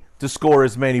lucky to score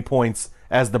as many points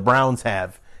as the Browns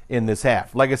have in this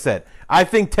half. Like I said, I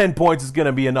think 10 points is going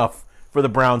to be enough for the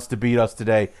Browns to beat us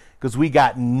today, because we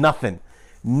got nothing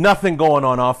going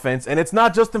on offense. And it's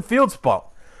not Justin Fields' fault.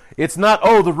 It's not,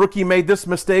 the rookie made this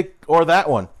mistake or that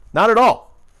one. Not at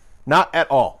all. Not at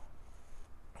all.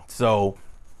 So,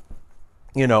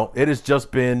 it has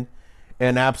just been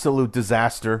an absolute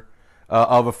disaster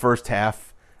of a first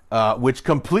half, which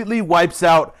completely wipes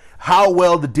out how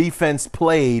well the defense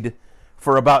played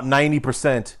for about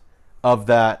 90% of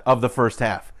the first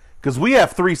half. Because we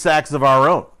have 3 sacks of our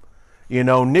own.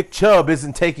 Nick Chubb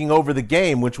isn't taking over the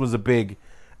game, which was a big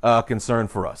concern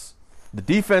for us. The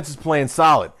defense is playing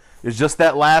solid. It's just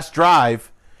that last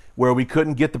drive where we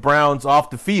couldn't get the Browns off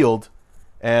the field,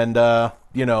 and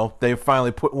they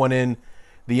finally put one in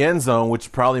the end zone, which is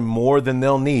probably more than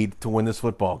they'll need to win this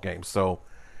football game. So,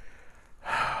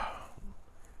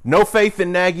 no faith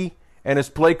in Nagy and his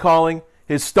play calling.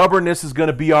 His stubbornness is going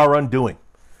to be our undoing.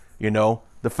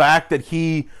 The fact that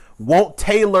he won't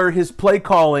tailor his play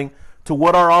calling to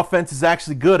what our offense is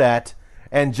actually good at,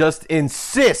 and just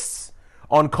insists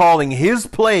on calling his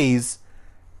plays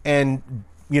and,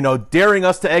 daring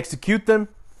us to execute them,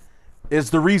 is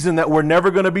the reason that we're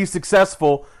never going to be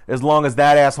successful as long as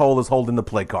that asshole is holding the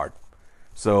play card.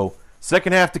 So,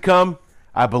 second half to come.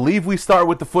 I believe we start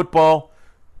with the football.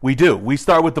 We do. We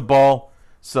start with the ball.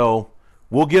 So,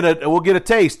 we'll get a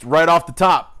taste right off the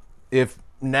top if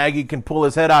Nagy can pull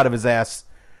his head out of his ass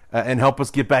and help us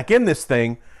get back in this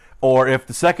thing, or if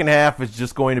the second half is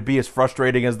just going to be as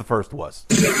frustrating as the first was.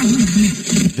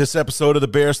 This episode of the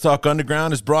Bears Talk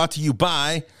Underground is brought to you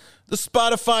by the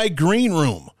Spotify Green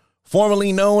Room,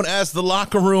 formerly known as the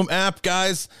Locker Room app,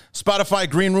 guys. Spotify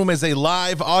Green Room is a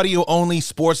live, audio-only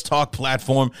sports talk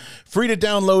platform, free to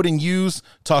download and use.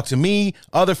 Talk to me,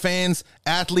 other fans,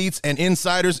 athletes, and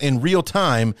insiders in real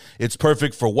time. It's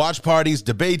perfect for watch parties,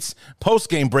 debates,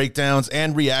 post-game breakdowns,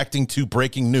 and reacting to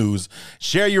breaking news.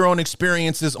 Share your own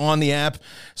experiences on the app.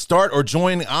 Start or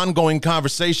join ongoing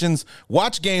conversations.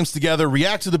 Watch games together.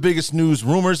 React to the biggest news,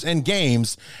 rumors, and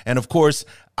games. And, of course,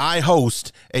 I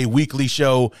host a weekly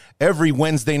show every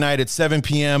Wednesday night at 7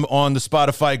 p.m. on the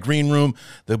Spotify Green Room.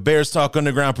 The Bears Talk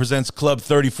Underground presents Club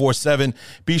 34-7.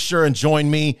 Be sure and join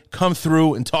me. Come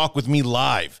through and talk with me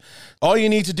live. All you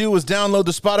need to do is download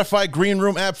the Spotify Green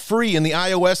Room app free in the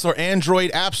iOS or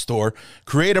Android App Store.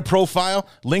 Create a profile,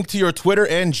 link to your Twitter,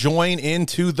 and join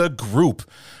into the group.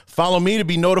 Follow me to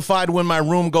be notified when my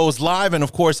room goes live. And,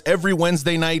 of course, every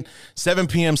Wednesday night, 7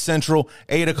 p.m. Central,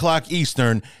 8 o'clock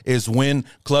Eastern, is when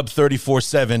Club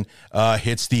 34-7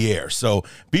 hits the air. So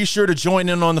be sure to join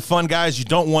in on the fun, guys. You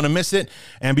don't want to miss it.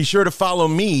 And be sure to follow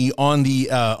me on the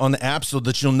app so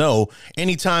that you'll know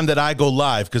anytime that I go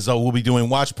live, because we'll be doing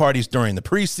watch parties during the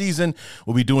preseason.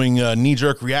 We'll be doing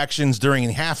knee-jerk reactions during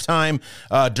halftime,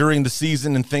 during the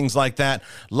season, and things like that.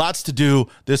 Lots to do.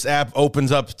 This app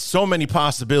opens up so many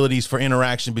possibilities for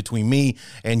interaction between me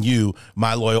and you,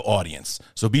 my loyal audience.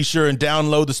 So be sure and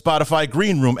download the Spotify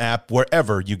Green Room app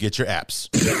wherever you get your apps.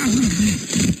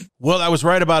 Well, I was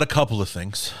right about a couple of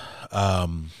things.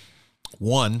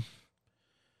 One,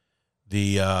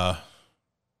 the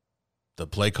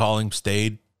play calling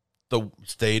stayed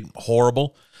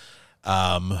horrible.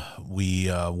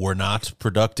 We were not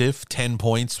productive. 10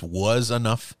 points was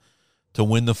enough to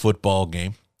win the football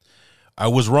game. I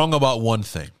was wrong about one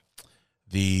thing.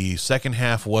 The second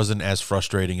half wasn't as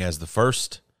frustrating as the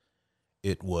first.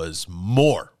 It was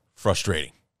more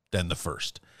frustrating than the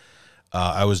first.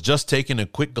 I was just taking a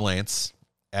quick glance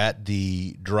at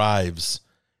the drives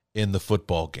in the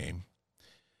football game.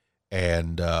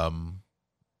 And,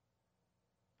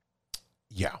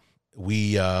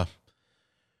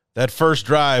 that first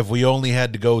drive, we only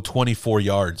had to go 24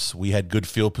 yards. We had good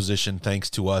field position thanks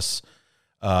to us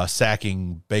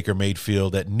sacking Baker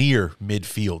Mayfield at near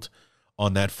midfield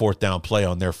on that fourth down play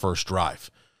on their first drive.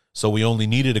 So we only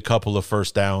needed a couple of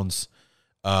first downs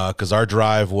because our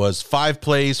drive was 5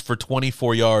 plays for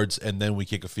 24 yards, and then we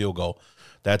kick a field goal.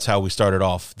 That's how we started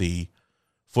off the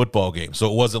football game.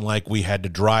 So it wasn't like we had to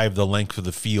drive the length of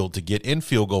the field to get in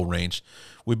field goal range.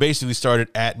 We basically started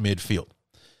at midfield.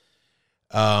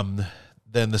 Then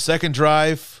the second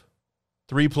drive,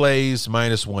 3 plays,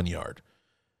 -1 yard.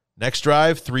 Next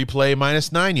drive, 3 play,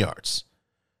 -9 yards.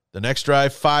 The next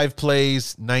drive, 5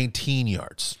 plays, 19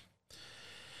 yards.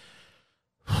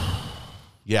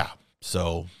 Yeah,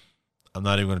 so I'm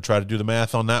not even going to try to do the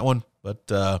math on that one,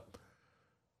 but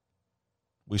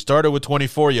we started with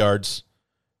 24 yards,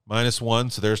 -1,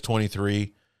 so there's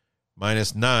 23,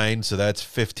 -9, so that's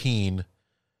 15,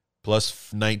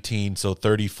 plus 19, so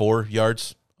 34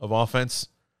 yards of offense.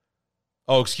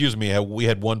 Oh, excuse me, we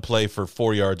had 1 play for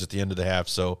 4 yards at the end of the half,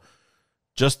 so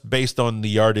just based on the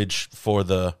yardage for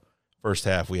the first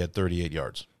half, we had 38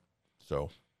 yards.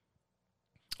 So,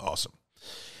 awesome.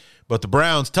 But the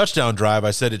Browns' touchdown drive,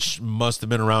 I said it must have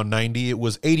been around 90. It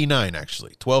was 89,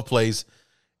 actually. 12 plays,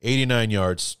 89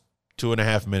 yards,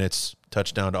 2.5 minutes,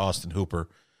 touchdown to Austin Hooper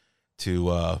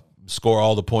to score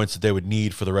all the points that they would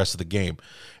need for the rest of the game.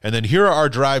 And then here are our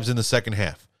drives in the second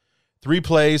half. 3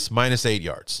 plays, -8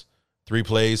 yards. 3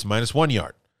 plays, -1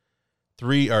 yard.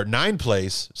 9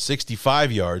 plays,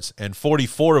 65 yards, and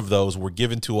 44 of those were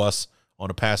given to us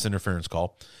on a pass interference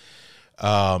call.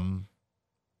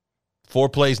 4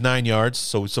 plays, 9 yards,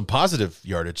 so some positive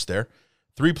yardage there.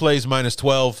 3 plays,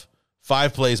 -12,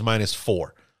 5 plays,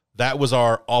 -4. That was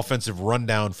our offensive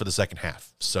rundown for the second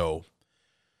half. So,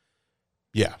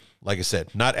 yeah, like I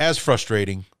said, not as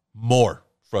frustrating, more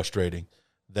frustrating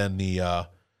than the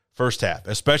first half,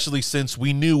 especially since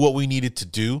we knew what we needed to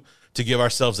do to give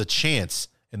ourselves a chance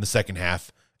in the second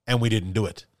half, and we didn't do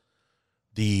it.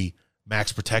 The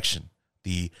max protection,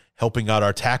 the helping out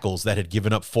our tackles that had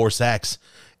given up 4 sacks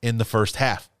in the first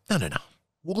half. No.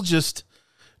 We'll just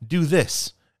do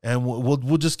this, and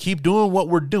we'll just keep doing what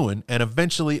we're doing, and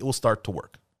eventually it will start to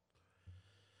work.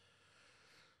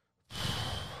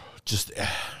 Just,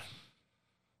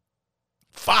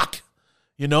 fuck.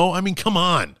 Come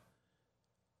on.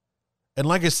 And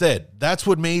like I said, that's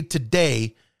what made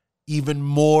today even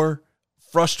more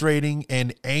frustrating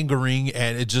and angering,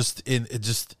 and it just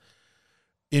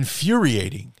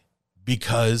infuriating,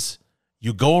 because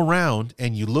you go around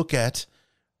and you look at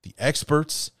the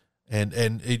experts and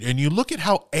you look at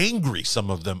how angry some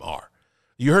of them are.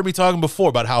 You heard me talking before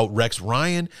about how Rex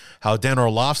Ryan, how Dan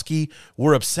Orlovsky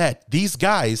were upset. These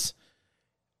guys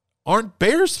aren't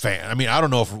Bears fans. I mean, I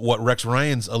don't know what Rex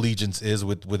Ryan's allegiance is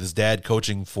with his dad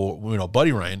coaching for,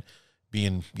 Buddy Ryan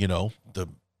being, the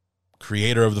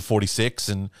creator of the 46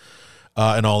 and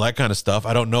all that kind of stuff.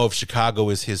 I don't know if Chicago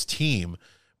is his team,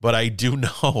 but I do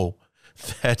know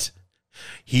that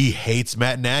he hates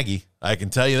Matt Nagy. I can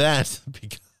tell you that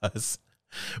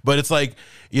but it's like,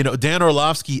 Dan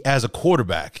Orlovsky as a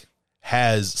quarterback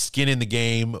has skin in the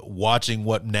game, watching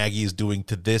what Nagy is doing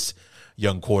to this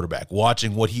young quarterback,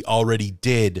 watching what he already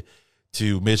did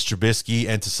to Mitch Trubisky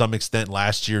and to some extent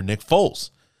last year, Nick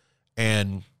Foles.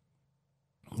 And,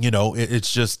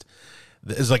 it's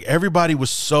like everybody was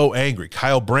so angry.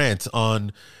 Kyle Brandt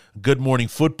on Good Morning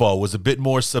Football was a bit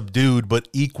more subdued, but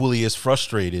equally as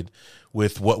frustrated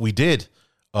with what we did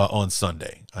on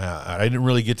Sunday. I didn't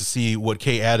really get to see what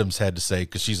Kay Adams had to say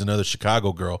because she's another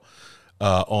Chicago girl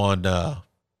on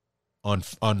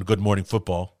Good Morning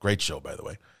Football. Great show, by the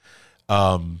way.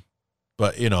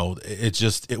 But,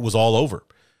 it was all over.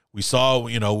 We saw,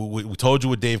 we told you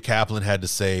what Dave Kaplan had to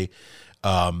say.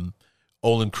 Olin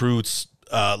Kreutz,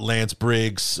 Lance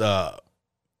Briggs,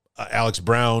 Alex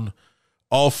Brown,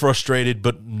 all frustrated,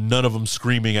 but none of them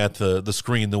screaming at the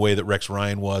screen the way that Rex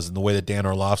Ryan was and the way that Dan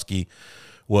Orlovsky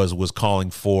was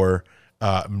calling for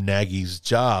Nagy's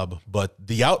job. But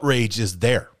the outrage is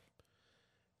there.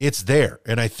 It's there.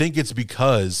 And I think it's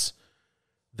because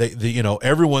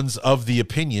everyone's of the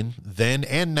opinion then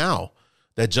and now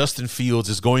that Justin Fields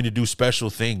is going to do special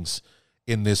things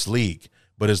in this league.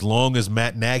 But as long as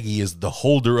Matt Nagy is the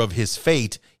holder of his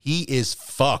fate, he is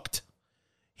fucked.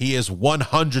 He is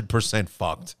 100%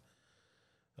 fucked.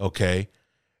 Okay?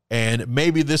 And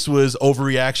maybe this was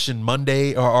overreaction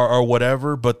Monday or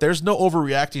whatever, but there's no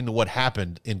overreacting to what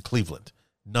happened in Cleveland.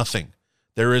 Nothing.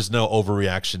 There is no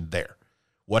overreaction there.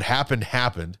 What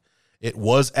happened. It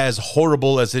was as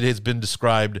horrible as it has been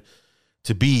described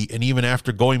to be. And even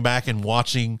after going back and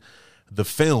watching the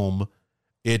film,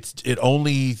 it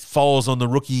only falls on the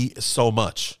rookie so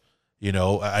much.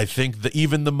 I think that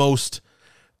even the most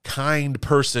kind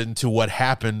person to what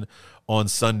happened on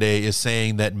Sunday is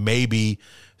saying that maybe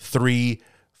 3-4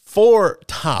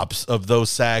 tops of those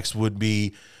sacks would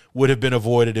have been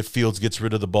avoided if Fields gets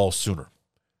rid of the ball sooner.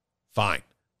 Fine.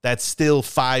 That's still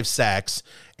 5 sacks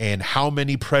and how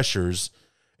many pressures.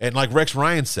 And like Rex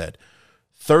Ryan said,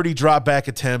 30 drop back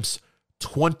attempts,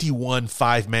 21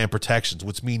 5-man protections,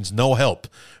 which means no help.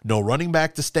 No running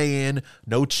back to stay in,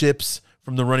 no chips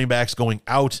from the running backs going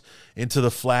out into the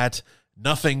flat,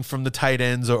 nothing from the tight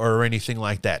ends or anything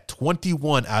like that.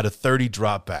 21 out of 30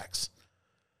 dropbacks.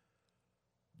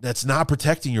 That's not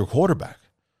protecting your quarterback.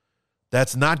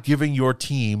 That's not giving your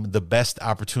team the best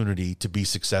opportunity to be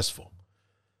successful.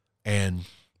 And,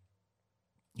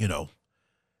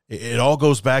 it all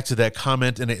goes back to that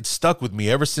comment, and it stuck with me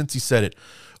ever since he said it.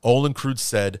 Olin Kreutz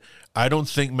said, I don't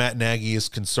think Matt Nagy is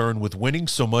concerned with winning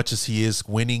so much as he is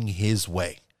winning his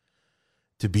way.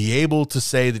 To be able to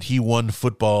say that he won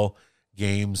football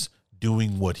games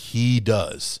doing what he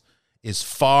does is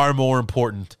far more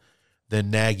important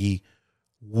than Nagy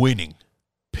winning,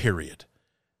 period.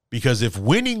 Because if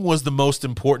winning was the most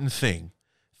important thing,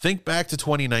 think back to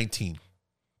 2019.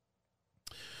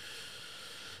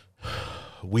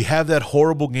 We have that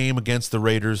horrible game against the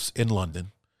Raiders in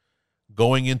London.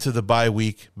 Going into the bye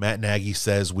week, Matt Nagy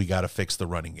says we got to fix the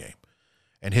running game.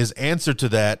 And his answer to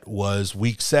that was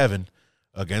week 7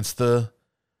 against the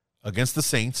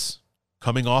Saints,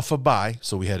 coming off a bye.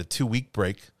 So we had a 2-week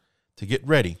break to get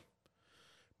ready.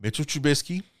 Mitchell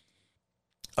Trubisky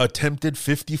attempted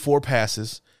 54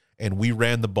 passes, and we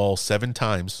ran the ball 7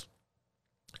 times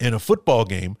in a football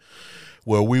game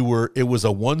where it was a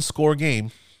 1-score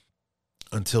game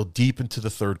until deep into the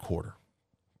third quarter.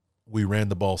 We ran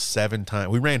the ball 7 times.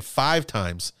 We ran 5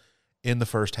 times in the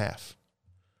first half.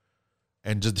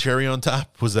 And the cherry on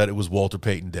top was that it was Walter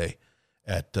Payton Day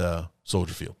at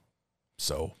Soldier Field.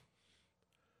 So,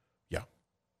 yeah.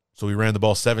 So we ran the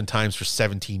ball 7 times for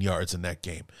 17 yards in that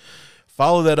game.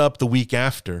 Follow that up the week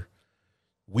after.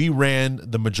 We ran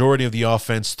the majority of the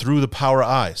offense through the power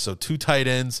I. So 2 tight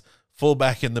ends,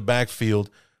 fullback in the backfield.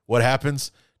 What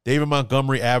happens? David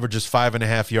Montgomery averages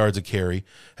 5.5 yards a carry,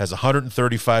 has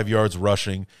 135 yards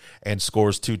rushing, and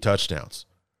scores 2 touchdowns.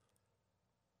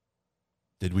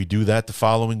 Did we do that the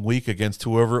following week against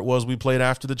whoever it was we played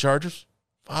after the Chargers?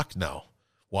 Fuck no.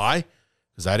 Why?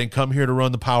 Because I didn't come here to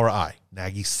run the power I.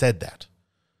 Nagy said that.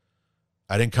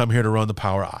 I didn't come here to run the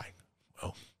power I.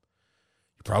 Well,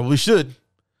 you probably should,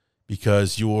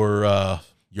 because your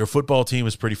football team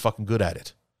is pretty fucking good at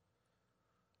it.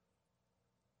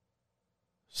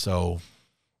 So,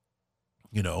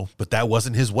 but that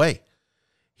wasn't his way.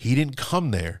 He didn't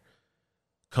come here.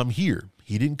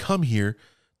 He didn't come here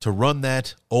to run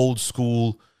that old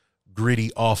school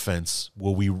gritty offense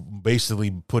where we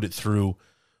basically put it through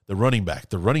the running back.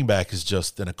 The running back is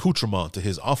just an accoutrement to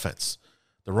his offense.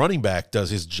 The running back does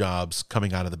his jobs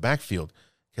coming out of the backfield,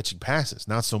 catching passes,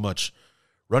 not so much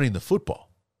running the football.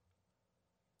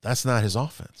 That's not his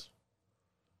offense.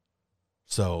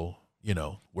 So,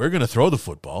 we're going to throw the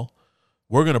football.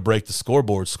 We're going to break the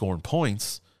scoreboard scoring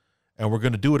points, and we're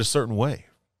going to do it a certain way.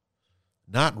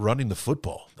 Not running the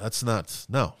football. That's not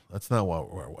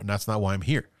why I'm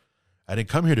here. I didn't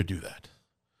come here to do that.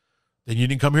 Then you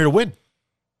didn't come here to win.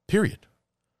 Period.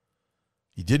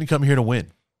 You didn't come here to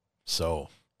win. So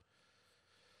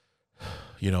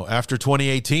after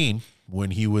 2018,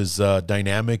 when he was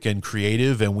dynamic and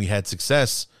creative and we had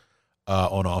success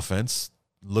on offense,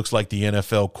 looks like the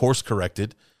NFL course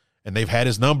corrected, and they've had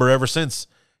his number ever since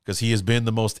because he has been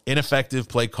the most ineffective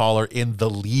play caller in the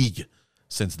league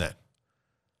since then.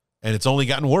 And it's only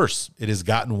gotten worse. It has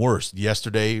gotten worse.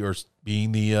 Yesterday, or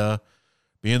being the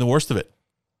worst of it,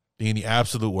 being the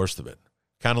absolute worst of it,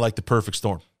 kind of like the perfect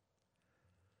storm.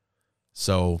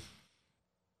 So,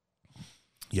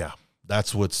 yeah,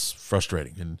 that's what's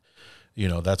frustrating, and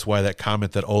that's why that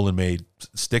comment that Olin made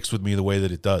sticks with me the way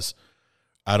that it does.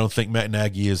 I don't think Matt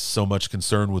Nagy is so much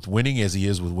concerned with winning as he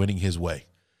is with winning his way.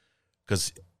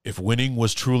 Because if winning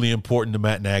was truly important to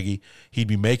Matt Nagy, he'd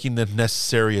be making the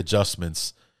necessary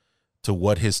adjustments to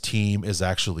what his team is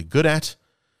actually good at,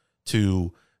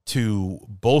 to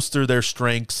bolster their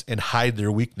strengths and hide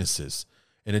their weaknesses.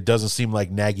 And it doesn't seem like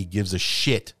Nagy gives a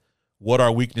shit what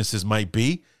our weaknesses might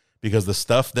be, because the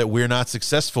stuff that we're not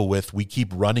successful with, we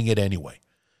keep running it anyway.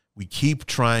 We keep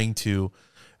trying to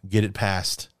get it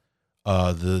past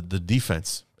the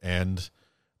defense, and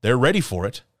they're ready for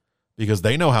it because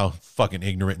they know how fucking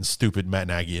ignorant and stupid Matt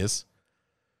Nagy is.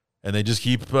 And they just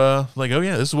keep like, oh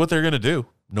yeah, this is what they're going to do.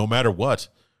 No matter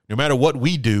what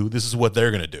we do, this is what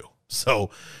they're going to do. So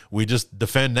we just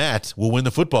defend that. We'll win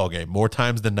the football game more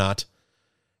times than not.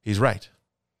 He's right.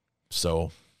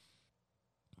 So,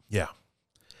 yeah.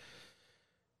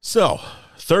 So,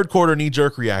 third quarter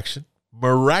knee-jerk reaction.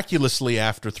 Miraculously,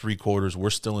 after 3 quarters, we're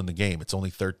still in the game. It's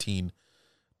only 13-6.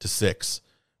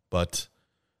 But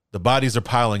the bodies are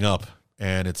piling up,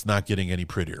 and it's not getting any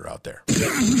prettier out there.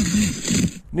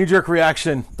 Knee-jerk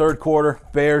reaction, third quarter,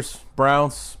 Bears,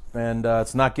 Browns, and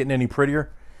it's not getting any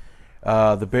prettier.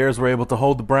 The Bears were able to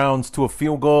hold the Browns to a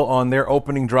field goal on their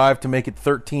opening drive to make it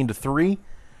 13-3.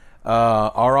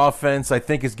 Our offense, I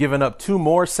think, has given up 2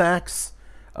 more sacks,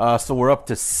 so we're up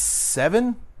to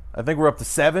 7. I think we're up to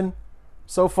 7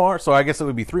 so far, so I guess it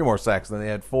would be 3 more sacks. Then they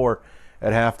had 4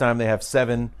 at halftime. They have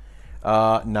 7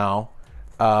 now,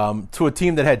 to a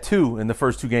team that had 2 in the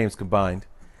first 2 games combined.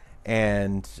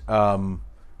 And,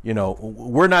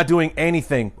 we're not doing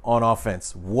anything on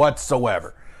offense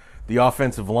whatsoever. The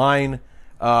offensive line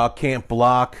can't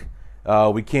block.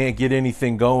 We can't get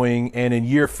anything going. And in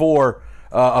year 4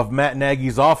 of Matt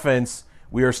Nagy's offense,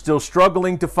 we are still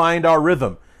struggling to find our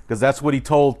rhythm, because that's what he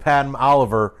told Pat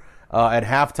Oliver at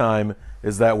halftime,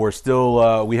 is that we're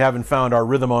still we haven't found our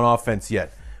rhythm on offense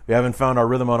yet.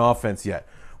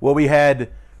 Well, we had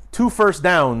 2 first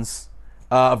downs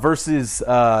versus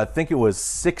I think it was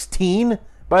 16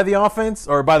 by the offense,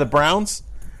 or by the Browns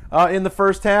in the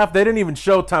first half. They didn't even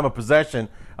show time of possession.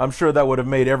 I'm sure that would have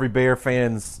made every Bear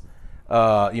fan's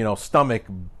stomach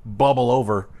bubble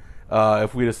over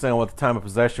if we'd have seen what the time of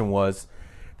possession was.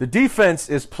 The defense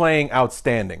is playing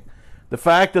outstanding. The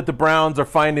fact that the Browns are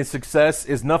finding success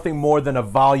is nothing more than a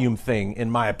volume thing, in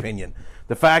my opinion.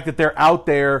 The fact that they're out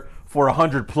there for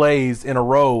 100 plays in a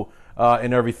row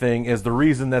and everything is the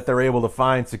reason that they're able to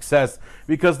find success,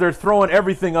 because they're throwing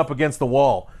everything up against the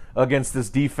wall against this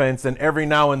defense, and every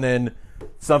now and then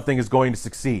something is going to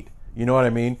succeed. You know what I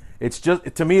mean? It's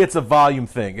just, to me, it's a volume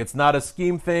thing. It's not a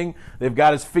scheme thing. They've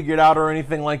got us figured out or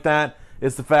anything like that.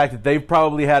 It's the fact that they've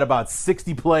probably had about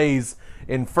 60 plays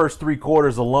in first 3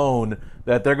 quarters alone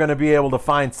that they're going to be able to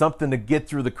find something to get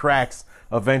through the cracks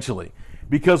eventually.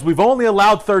 Because we've only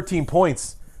allowed 13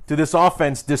 points to this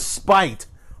offense, despite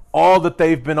all that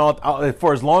they've been out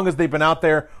for as long as they've been out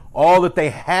there, all that they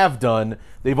have done.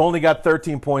 They've only got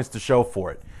 13 points to show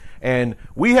for it. And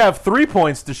we have 3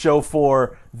 points to show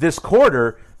for this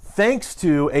quarter, thanks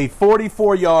to a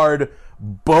 44-yard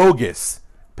bogus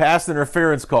pass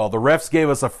interference call. The refs gave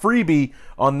us a freebie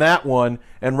on that one,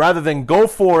 and rather than go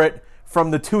for it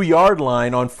from the 2-yard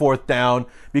line on 4th down,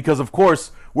 because of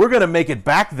course we're going to make it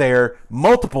back there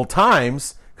multiple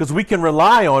times, because we can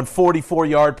rely on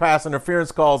 44-yard pass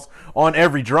interference calls on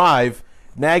every drive,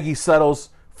 Nagy settles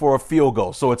for a field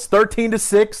goal. So it's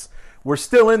 13-6. We're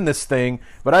still in this thing,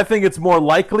 but I think it's more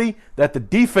likely that the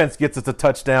defense gets us a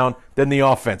touchdown than the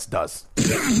offense does.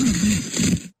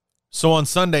 So on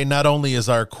Sunday, not only is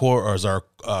our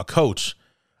coach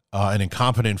an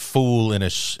incompetent fool and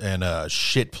a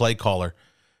shit play caller,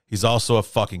 he's also a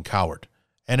fucking coward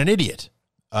and an idiot,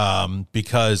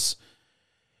 because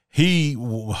it's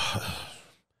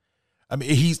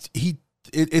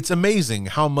amazing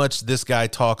how much this guy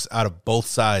talks out of both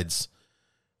sides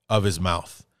of his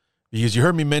mouth. Because you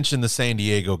heard me mention the San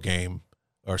Diego game,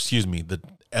 the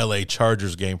LA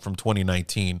Chargers game from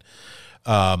 2019,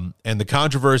 and the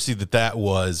controversy that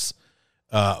was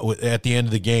at the end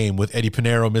of the game with Eddie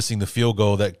Pinheiro missing the field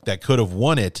goal that could have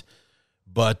won it.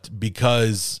 but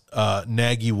because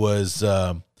Nagy was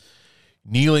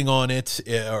kneeling on it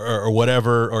or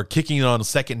whatever, or kicking it on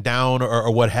second down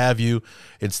or what have you,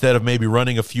 instead of maybe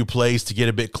running a few plays to get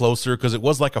a bit closer, because it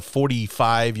was like a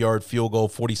 45-yard field goal,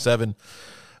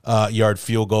 47-yard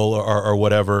field goal or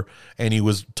whatever, and he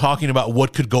was talking about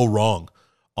what could go wrong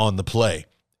on the play.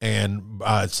 And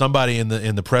somebody in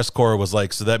the press corps was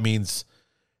like, so that means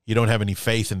you don't have any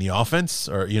faith in the offense,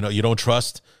 or, you know, you don't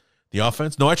trust the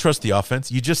offense? No, I trust the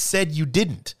offense. You just said you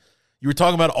didn't. You were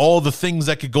talking about all the things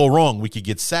that could go wrong. We could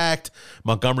get sacked.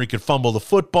 Montgomery could fumble the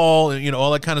football, and, you know,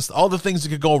 all that kind of stuff, all the things that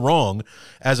could go wrong,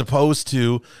 as opposed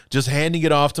to just handing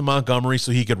it off to Montgomery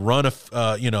so he could run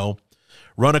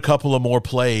a couple of more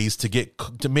plays to get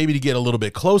a little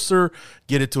bit closer,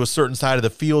 get it to a certain side of the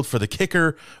field for the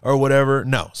kicker or whatever.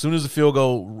 No, as soon as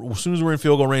we're in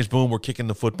field goal range, boom, we're kicking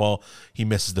the football. He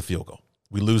misses the field goal.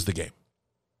 We lose the game.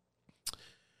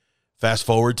 Fast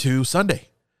forward to Sunday.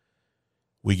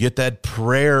 We get that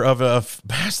prayer of a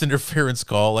pass interference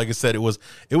call. Like I said, it was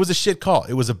a shit call.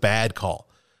 It was a bad call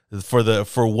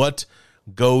for what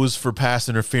goes for pass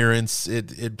interference.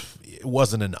 It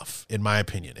wasn't enough, in my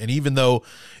opinion. And even though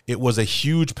it was a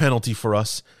huge penalty for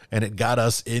us and it got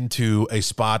us into a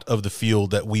spot of the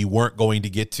field that we weren't going to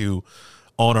get to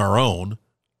on our own,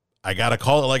 I got to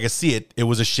call it like I see it. It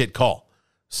was a shit call.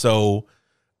 So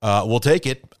we'll take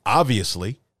it,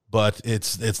 obviously. But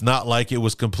it's not like it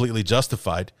was completely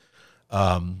justified.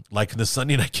 Like in the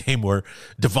Sunday night game where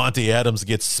Devontae Adams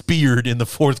gets speared in the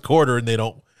fourth quarter and they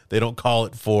don't call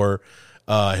it for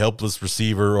helpless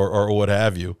receiver or what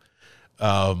have you.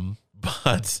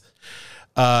 But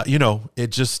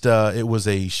it was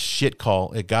a shit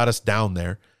call. It got us down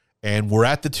there, and we're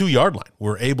at the 2-yard line.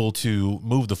 We're able to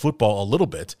move the football a little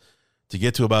bit to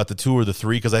get to about the 2 or the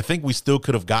 3, because I think we still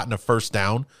could have gotten a first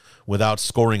down without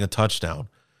scoring a touchdown.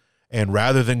 And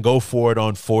rather than go for it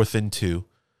on 4th and 2,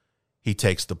 he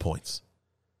takes the points.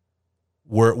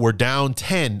 We're down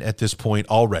 10 at this point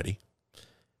already.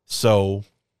 So,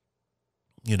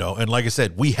 you know, and like I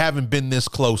said, we haven't been this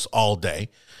close all day.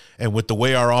 And with the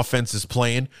way our offense is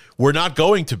playing, we're not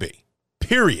going to be.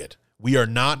 Period. We are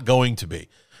not going to be.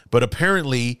 But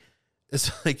apparently,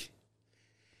 it's like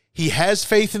he has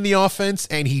faith in the offense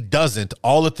and he doesn't,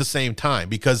 all at the same time,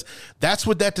 because that's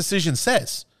what that decision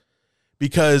says.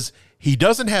 Because he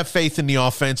doesn't have faith in the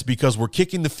offense because we're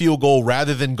kicking the field goal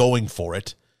rather than going for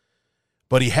it.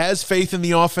 But he has faith in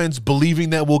the offense, believing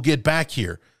that we'll get back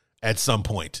here at some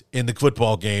point in the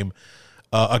football game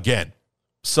again.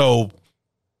 So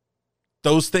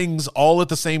those things all at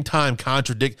the same time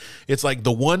contradict. It's like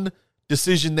the one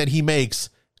decision that he makes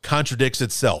contradicts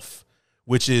itself,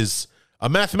 which is a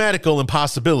mathematical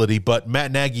impossibility, but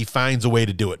Matt Nagy finds a way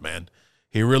to do it, man.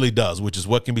 He really does, which is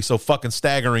what can be so fucking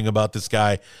staggering about this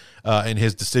guy and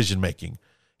his decision-making.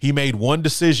 He made one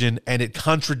decision, and it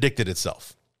contradicted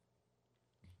itself.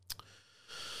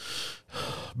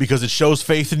 Because it shows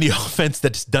faith in the offense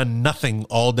that's done nothing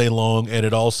all day long, and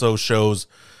it also shows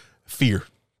fear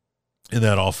in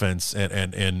that offense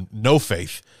and no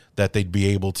faith that they'd be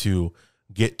able to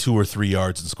get 2 or 3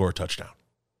 yards and score a touchdown.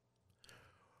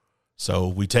 So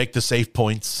we take the safe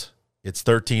points. It's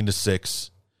 13-6.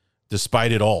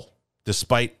 Despite it all,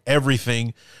 despite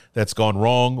everything that's gone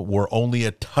wrong, we're only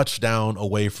a touchdown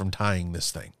away from tying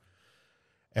this thing.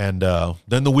 And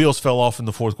then the wheels fell off in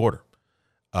the fourth quarter.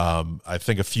 I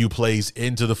think a few plays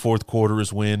into the fourth quarter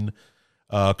is when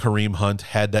Kareem Hunt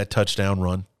had that touchdown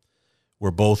run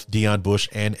where both Deion Bush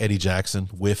and Eddie Jackson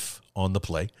whiff on the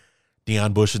play.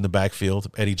 Deion Bush in the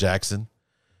backfield, Eddie Jackson,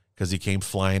 because he came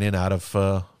flying in out of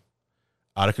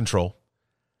control.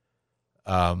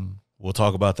 We'll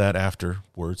talk about that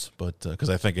afterwards, but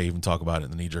because I think I even talk about it in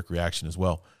the knee-jerk reaction as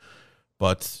well.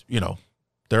 But, you know,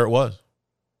 there it was.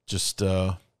 Just,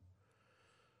 not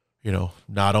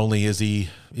only is he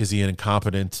an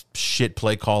incompetent shit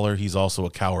play caller, he's also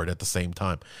a coward at the same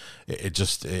time.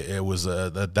 It was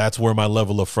that's where my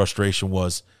level of frustration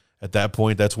was at that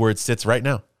point. That's where it sits right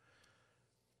now.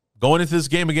 Going into this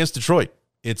game against Detroit,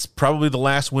 it's probably the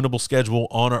last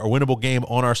winnable game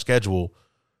on our schedule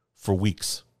for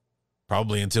weeks.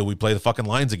 Probably until we play the fucking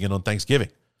Lions again on Thanksgiving.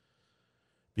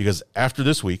 Because after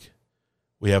this week,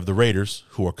 we have the Raiders,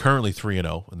 who are currently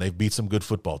 3-0, and they've beat some good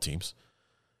football teams.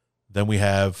 Then we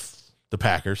have the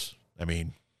Packers. I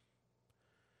mean,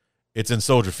 it's in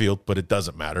Soldier Field, but it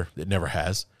doesn't matter. It never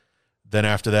has. Then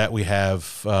after that, we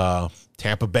have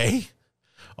Tampa Bay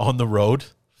on the road.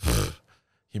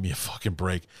 Give me a fucking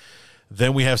break.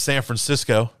 Then we have San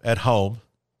Francisco at home.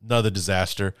 Another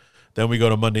disaster. Then we go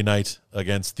to Monday night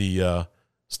against the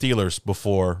Steelers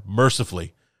before,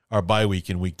 mercifully, our bye week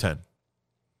in Week 10.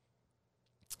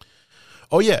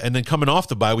 Oh, yeah, and then coming off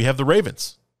the bye, we have the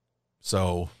Ravens.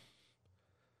 So,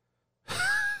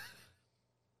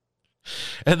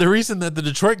 and the reason that the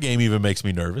Detroit game even makes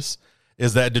me nervous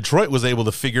is that Detroit was able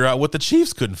to figure out what the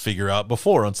Chiefs couldn't figure out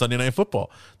before on Sunday Night Football.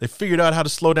 They figured out how to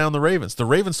slow down the Ravens. The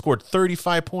Ravens scored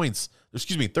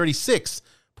 36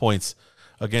 points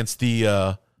against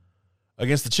the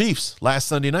Chiefs last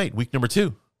Sunday night, week number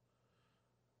 2.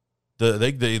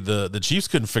 The Chiefs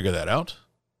couldn't figure that out.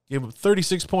 Gave up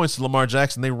 36 points to Lamar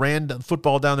Jackson. They ran the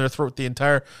football down their throat the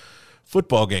entire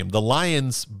football game. The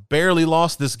Lions barely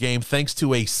lost this game thanks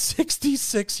to a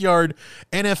 66-yard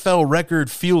NFL record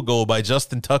field goal by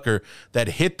Justin Tucker that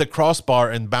hit the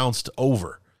crossbar and bounced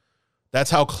over.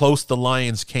 That's how close the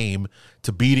Lions came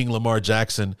to beating Lamar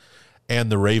Jackson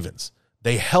and the Ravens.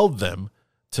 They held them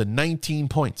to 19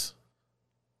 points.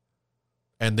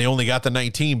 And they only got the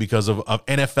 19 because of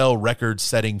NFL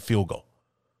record-setting field goal.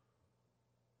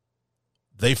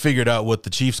 They figured out what the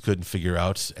Chiefs couldn't figure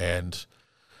out, and,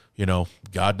 you know,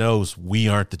 God knows we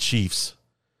aren't the Chiefs,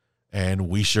 and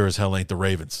we sure as hell ain't the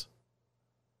Ravens.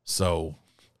 So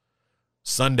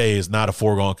Sunday is not a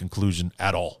foregone conclusion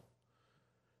at all.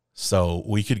 So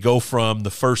we could go from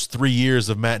the first 3 years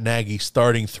of Matt Nagy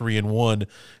starting 3-1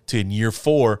 to in year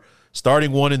 4 starting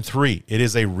 1-3. It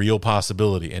is a real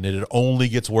possibility, and it only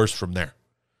gets worse from there.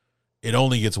 It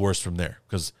only gets worse from there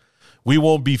because we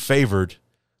won't be favored.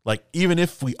 Like, even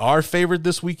if we are favored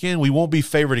this weekend, we won't be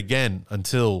favored again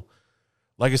until,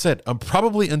 like I said,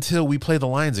 probably until we play the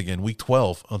Lions again, week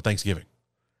 12 on Thanksgiving.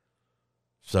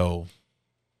 So,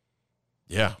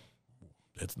 yeah,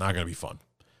 it's not going to be fun.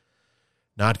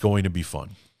 Not going to be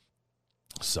fun.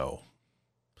 So,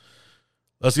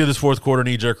 let's get this fourth quarter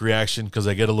knee-jerk reaction because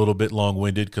I get a little bit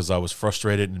long-winded because I was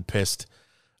frustrated and pissed,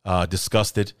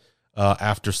 disgusted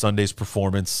after Sunday's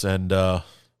performance. And,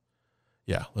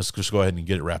 yeah, let's just go ahead and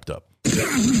get it wrapped up.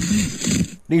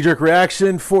 Knee-jerk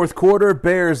reaction, fourth quarter,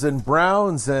 Bears and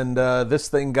Browns, and this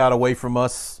thing got away from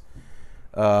us,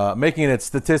 making it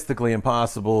statistically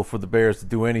impossible for the Bears to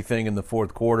do anything in the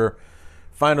fourth quarter.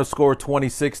 Final score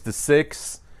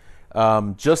 26-6.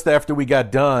 Just after we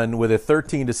got done with a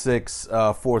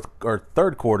 13-6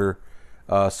 third quarter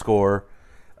score,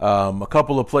 a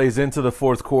couple of plays into the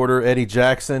fourth quarter, Eddie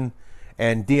Jackson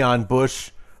and Deion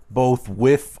Bush both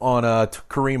whiff on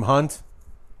Kareem Hunt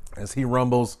as he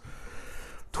rumbles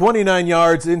 29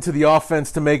 yards into the offense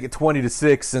to make it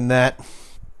 20-6, and that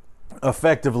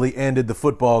effectively ended the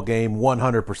football game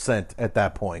 100% at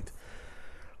that point.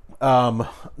 The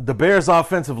Bears'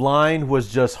 offensive line was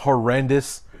just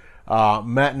horrendous.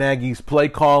 Matt Nagy's play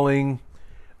calling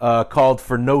called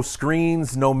for no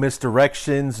screens, no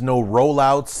misdirections, no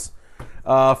rollouts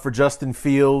for Justin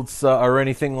Fields or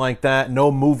anything like that.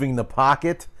 No moving the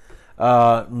pocket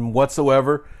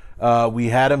whatsoever. We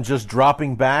had him just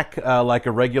dropping back like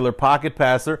a regular pocket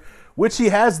passer, which he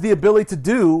has the ability to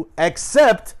do,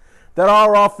 except that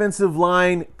our offensive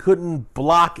line couldn't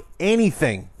block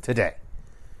anything today.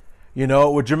 You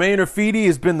know, Jermaine Rafidi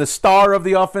has been the star of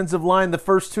the offensive line the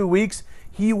first 2 weeks.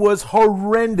 He was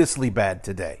horrendously bad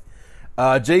today.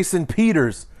 Jason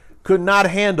Peters could not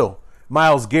handle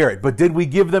Myles Garrett. But did we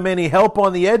give them any help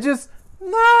on the edges?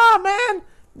 Nah, man.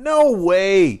 No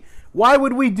way. Why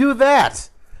would we do that?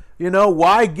 You know,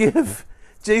 why give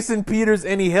Jason Peters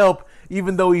any help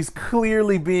even though he's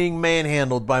clearly being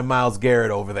manhandled by Myles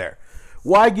Garrett over there?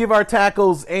 Why give our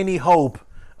tackles any hope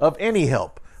of any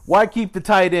help? Why keep the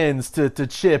tight ends to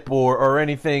chip or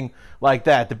anything like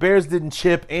that? The Bears didn't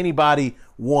chip anybody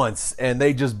once, and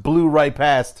they just blew right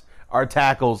past our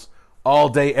tackles all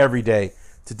day, every day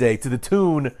today, to the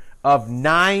tune of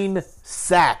 9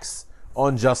 sacks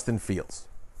on Justin Fields.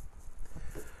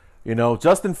 You know,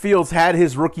 Justin Fields had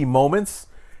his rookie moments,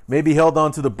 maybe held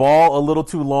on to the ball a little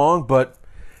too long, but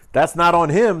that's not on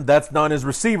him. That's on his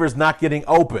receivers not getting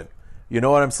open. You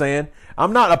know what I'm saying?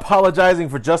 I'm not apologizing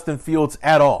for Justin Fields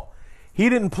at all. He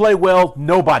didn't play well.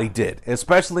 Nobody did,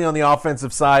 especially on the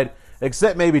offensive side,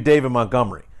 except maybe David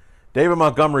Montgomery. David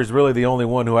Montgomery is really the only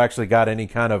one who actually got any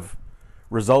kind of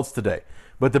results today.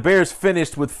 But the Bears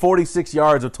finished with 46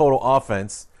 yards of total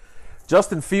offense.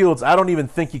 Justin Fields, I don't even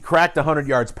think he cracked 100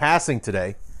 yards passing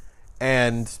today.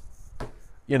 And,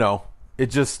 you know, it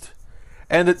just...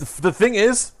 And the thing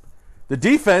is, the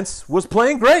defense was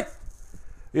playing great.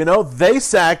 You know, they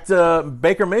sacked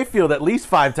Baker Mayfield at least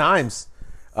 5 times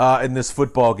in this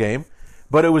football game.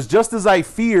 But it was just as I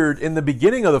feared in the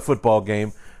beginning of the football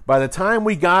game. By the time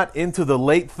we got into the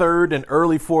late third and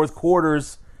early fourth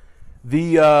quarters,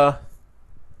 the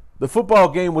football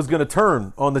game was going to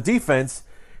turn on the defense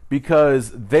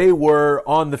because they were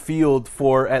on the field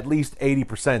for at least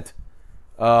 80%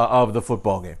 of the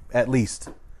football game, at least.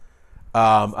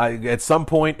 At some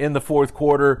point in the fourth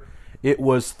quarter, it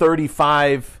was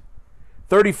 35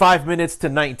 minutes to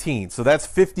 19. So that's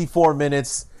 54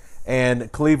 minutes,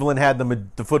 and Cleveland had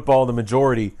the football the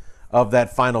majority of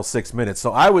that final 6 minutes.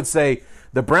 So I would say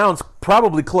the Browns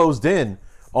probably closed in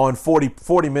on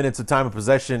 40 minutes of time of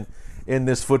possession in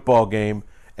this football game,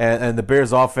 and the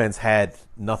Bears offense had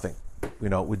nothing.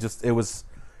 It was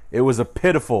a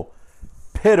pitiful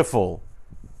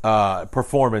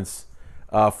performance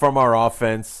from our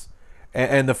offense.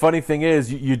 And the funny thing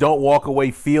is, you don't walk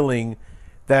away feeling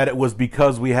that it was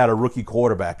because we had a rookie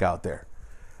quarterback out there.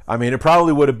 I mean, it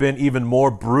probably would have been even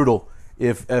more brutal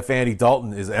if Andy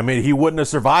Dalton he wouldn't have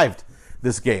survived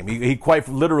this game. He quite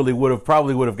literally would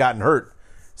have gotten hurt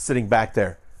sitting back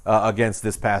there against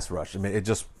this pass rush. I mean,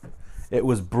 it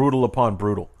was brutal upon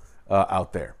brutal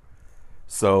out there.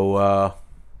 So,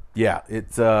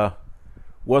 it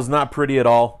was not pretty at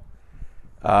all.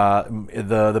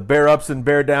 The bear ups and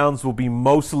bear downs will be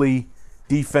mostly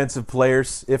defensive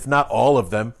players, if not all of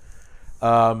them.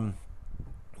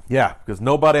 Because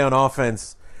nobody on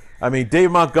offense. I mean,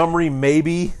 Dave Montgomery,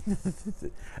 maybe.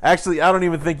 Actually, I don't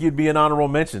even think you'd be an honorable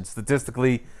mention.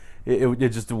 Statistically, it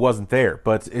just wasn't there.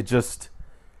 But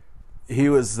he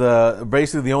was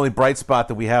basically the only bright spot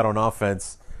that we had on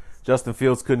offense. Justin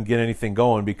Fields couldn't get anything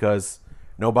going because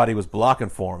nobody was blocking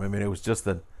for him. I mean, it was just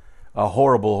a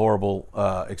horrible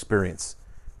experience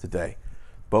today.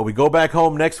 But we go back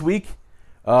home next week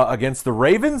against the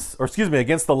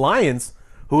Lions,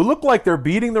 who look like they're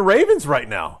beating the Ravens right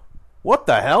now. What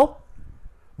the hell?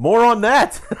 More on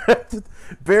that.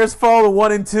 Bears fall to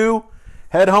 1-2.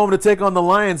 Head home to take on the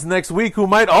Lions next week, who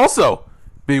might also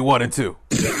be 1-2.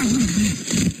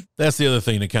 That's the other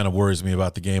thing that kind of worries me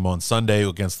about the game on Sunday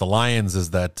against the Lions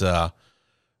is that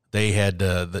they had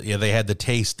the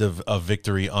taste of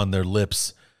victory on their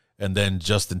lips, and then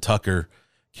Justin Tucker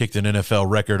kicked an NFL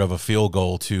record of a field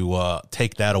goal to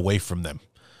take that away from them.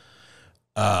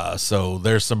 So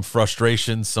there's some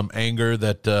frustration, some anger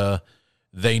that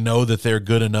they know that they're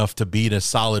good enough to beat a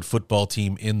solid football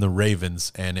team in the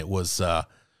Ravens, and it was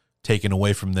taken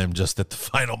away from them just at the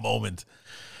final moment.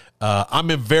 I'm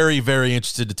very, very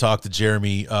interested to talk to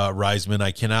Jeremy Reisman.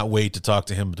 I cannot wait to talk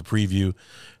to him to preview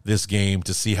this game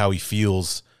to see how he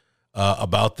feels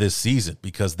about this season,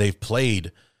 because they've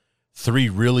played 3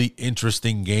 really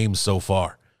interesting games so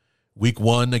far. Week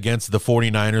 1 against the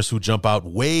 49ers, who jump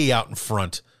way out in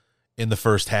front in the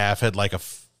first half, had like a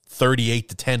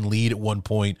 38-10 lead at one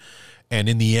point, and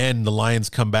in the end, the Lions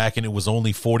come back and it was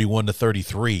only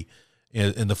 41-33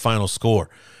 in the final score.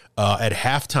 At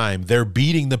halftime, they're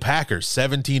beating the Packers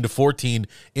 17-14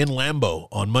 in Lambeau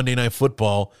on Monday Night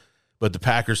Football, but the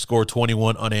Packers score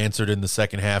 21 unanswered in the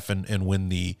second half and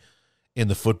win in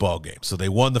the football game. So they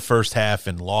won the first half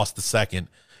and lost the second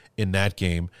in that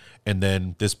game. And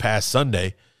then this past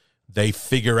Sunday, they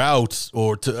figure out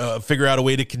a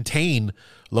way to contain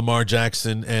Lamar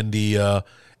Jackson and the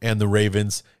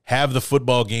Ravens, have the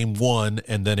football game won,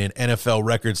 and then an NFL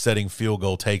record-setting field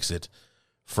goal takes it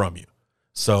from you.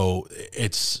 So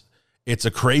it's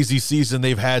a crazy season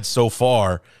they've had so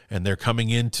far, and they're coming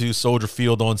into Soldier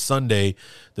Field on Sunday.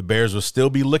 The Bears will still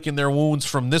be licking their wounds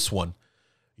from this one.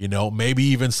 Maybe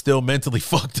even still mentally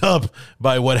fucked up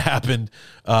by what happened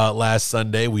last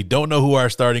Sunday. We don't know who our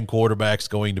starting quarterback's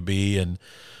going to be and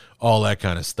all that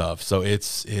kind of stuff. So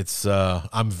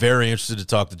I'm very interested to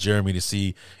talk to Jeremy to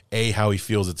see, how he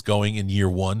feels it's going in year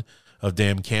 1 of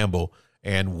Dan Campbell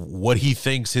and what he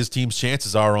thinks his team's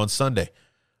chances are on Sunday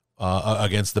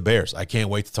against the Bears. I can't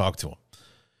wait to talk to him.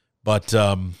 But,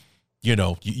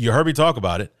 you heard me talk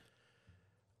about it.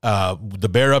 The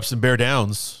bear ups and bear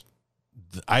downs,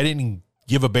 I didn't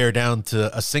give a bear down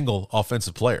to a single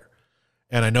offensive player.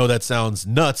 And I know that sounds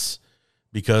nuts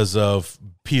because of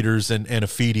Peters and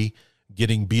Afidi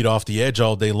getting beat off the edge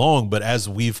all day long. But as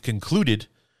we've concluded,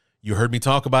 you heard me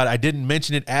talk about it. I didn't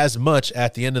mention it as much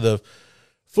at the end of the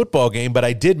football game, but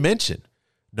I did mention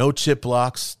no chip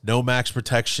blocks, no max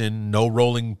protection, no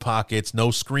rolling pockets,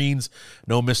 no screens,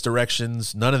 no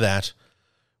misdirections, none of that.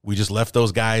 We just left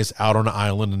those guys out on the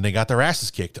island and they got their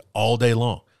asses kicked all day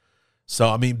long.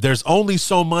 So, there's only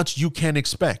so much you can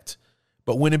expect.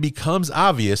 But when it becomes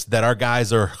obvious that our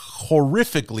guys are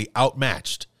horrifically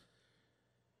outmatched,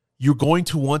 you're going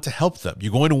to want to help them.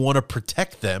 You're going to want to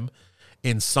protect them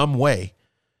in some way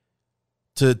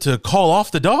to call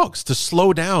off the dogs, to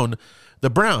slow down the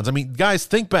Browns. Guys,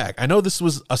 think back. I know this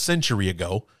was a century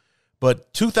ago,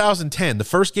 but 2010, the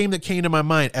first game that came to my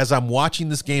mind as I'm watching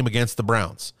this game against the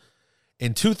Browns.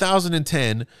 In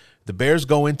 2010, the Bears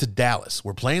go into Dallas.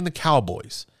 We're playing the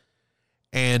Cowboys.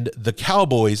 And the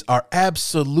Cowboys are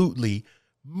absolutely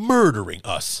murdering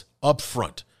us up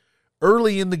front.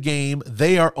 Early in the game,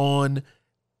 they are on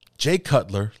Jay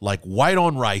Cutler like white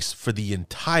on rice for the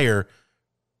entire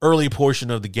early portion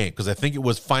of the game, because I think it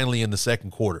was finally in the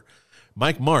second quarter.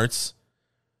 Mike Martz,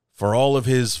 for all of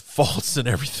his faults and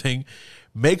everything,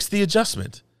 makes the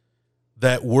adjustment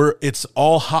that it's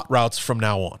all hot routes from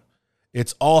now on.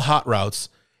 It's all hot routes.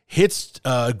 Hits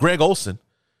Greg Olsen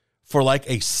for like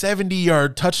a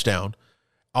 70-yard touchdown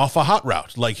off a hot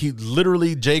route. Like, he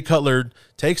literally, Jay Cutler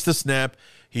takes the snap,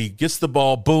 he gets the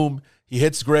ball, boom, he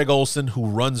hits Greg Olsen, who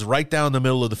runs right down the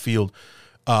middle of the field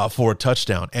for a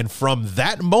touchdown. And from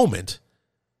that moment,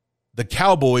 the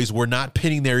Cowboys were not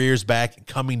pinning their ears back and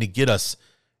coming to get us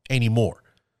anymore.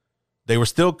 They were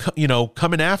still,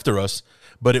 coming after us,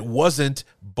 but it wasn't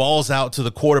balls out to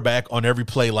the quarterback on every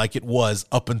play like it was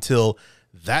up until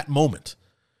that moment.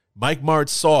 Mike Martz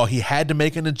saw he had to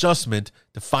make an adjustment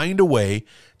to find a way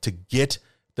to get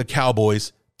the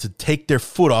Cowboys to take their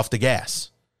foot off the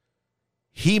gas.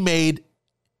 He made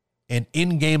an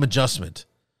in-game adjustment.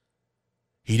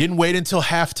 He didn't wait until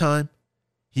halftime.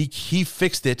 He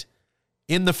fixed it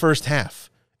in the first half.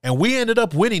 And we ended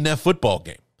up winning that football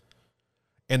game.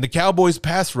 And the Cowboys'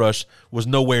 pass rush was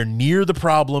nowhere near the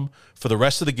problem for the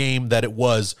rest of the game that it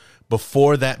was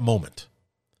before that moment.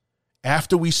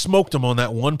 After we smoked them on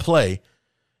that one play,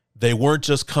 they weren't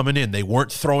just coming in. They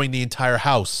weren't throwing the entire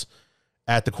house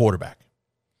at the quarterback.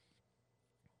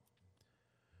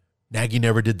 Nagy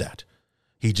never did that.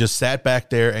 He just sat back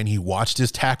there and he watched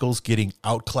his tackles getting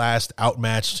outclassed,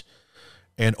 outmatched,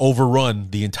 and overrun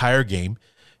the entire game.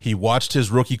 He watched his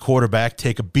rookie quarterback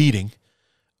take a beating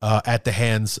at the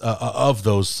hands of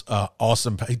those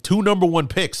awesome 2 number 1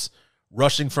 picks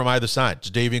rushing from either side.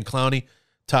 Jadeveon Clowney,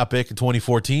 top pick in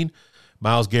 2014.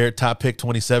 Myles Garrett, top pick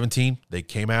 2017. They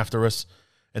came after us,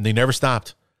 and they never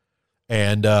stopped.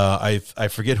 And I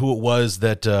forget who it was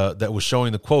that was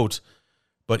showing the quote,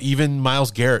 but even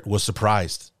Myles Garrett was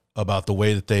surprised about the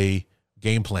way that they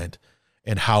game planned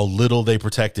and how little they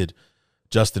protected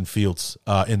Justin Fields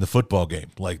in the football game.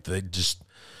 Like, they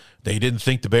didn't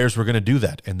think the Bears were going to do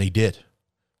that, and they did.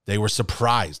 They were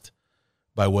surprised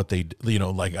by what they,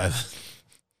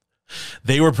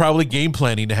 they were probably game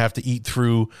planning to have to eat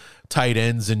through tight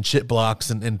ends and chip blocks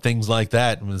and things like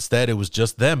that. And instead, it was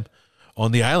just them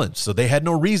on the island. So they had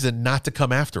no reason not to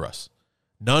come after us.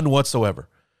 None whatsoever.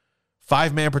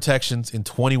 5-man protections in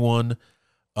 21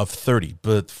 of 30.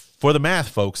 But for the math,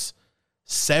 folks,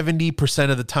 70%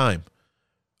 of the time,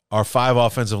 our 5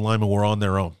 offensive linemen were on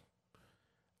their own.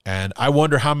 And I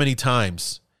wonder how many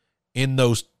times in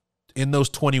those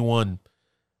 21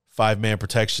 5-man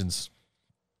protections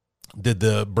did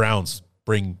the Browns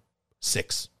bring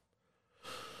 6.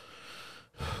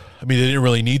 I mean, they didn't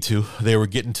really need to. They were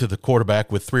getting to the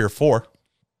quarterback with 3 or 4.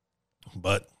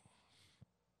 But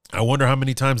I wonder how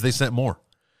many times they sent more,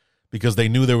 because they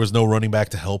knew there was no running back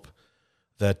to help.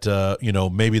 That,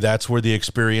 maybe that's where the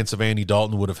experience of Andy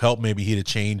Dalton would have helped. Maybe he'd have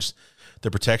changed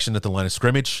the protection at the line of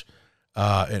scrimmage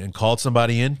and called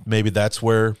somebody in. Maybe that's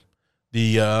where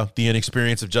the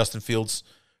inexperience of Justin Fields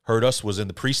hurt us, was in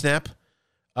the pre-snap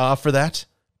for that.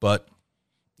 But,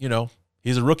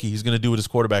 he's a rookie. He's going to do what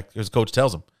his coach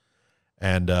tells him.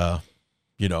 And,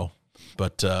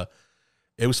 but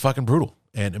it was fucking brutal.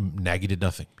 And Nagy did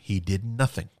nothing. He did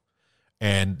nothing.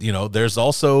 And, there's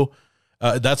also,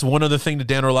 that's one other thing that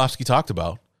Dan Orlovsky talked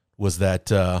about, was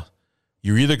that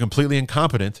you're either completely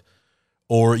incompetent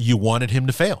or you wanted him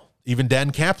to fail. Even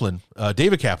David Kaplan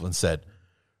said,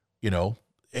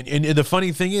 and the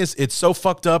funny thing is, it's so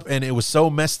fucked up and it was so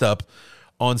messed up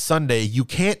on Sunday, you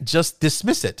can't just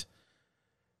dismiss it.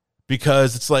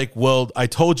 Because it's like, well, I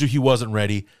told you he wasn't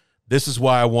ready. This is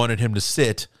why I wanted him to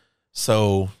sit.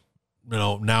 So,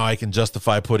 now I can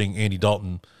justify putting Andy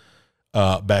Dalton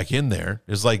back in there.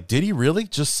 It's like, did he really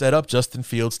just set up Justin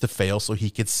Fields to fail so he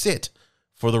could sit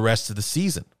for the rest of the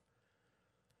season?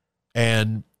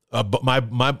 And but my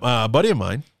buddy of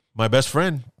mine, my best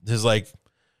friend, is like,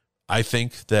 I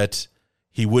think that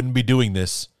he wouldn't be doing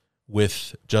this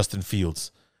with Justin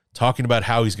Fields, talking about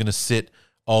how he's going to sit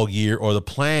all year, or the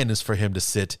plan is for him to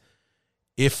sit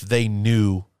if they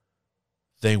knew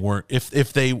they weren't,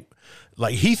 if they,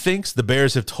 like, he thinks the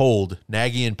Bears have told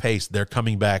Nagy and Pace they're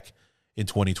coming back in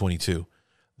 2022.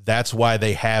 That's why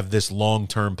they have this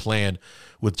long-term plan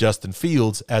with Justin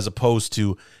Fields, as opposed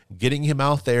to getting him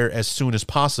out there as soon as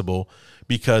possible,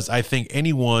 because I think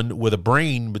anyone with a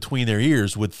brain between their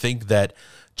ears would think that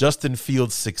Justin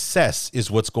Fields' success is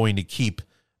what's going to keep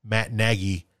Matt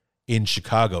Nagy in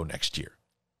Chicago next year.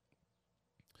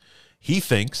 He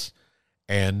thinks,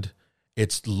 and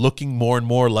it's looking more and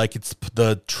more like it's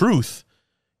the truth,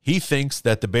 He thinks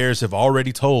that the Bears have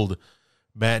already told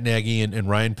Matt Nagy and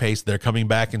Ryan Pace they're coming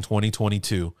back in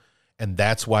 2022, and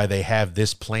that's why they have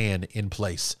this plan in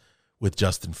place with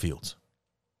Justin Fields.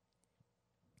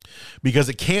 Because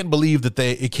it can't be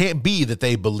that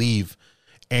they believe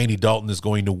Andy Dalton is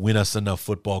going to win us enough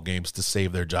football games to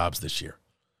save their jobs this year.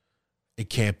 It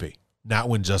can't be. Not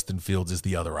when Justin Fields is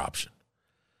the other option.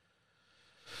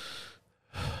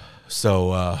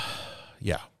 So,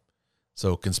 yeah.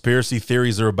 So conspiracy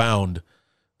theories are abound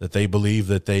that they believe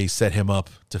that they set him up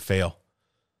to fail.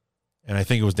 And I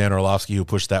think it was Dan Orlovsky who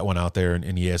pushed that one out there in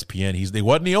ESPN. He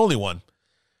wasn't the only one.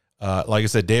 Like I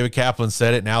said, David Kaplan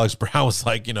said it, and Alex Brown was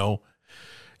like,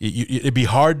 it'd be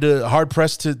hard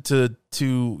pressed to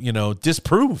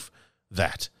disprove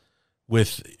that.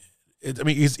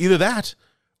 It's either that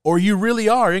or you really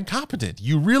are incompetent.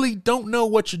 You really don't know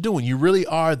what you're doing. You really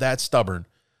are that stubborn,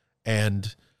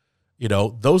 and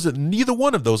neither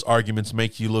one of those arguments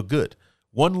make you look good.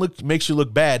 One makes you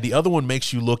look bad. The other one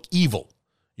makes you look evil.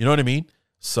 You know what I mean?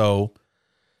 So,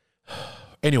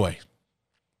 anyway,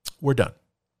 we're done.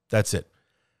 That's it.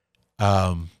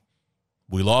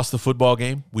 We lost the football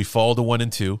game. We fall to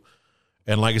 1-2.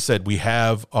 And like I said, we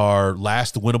have our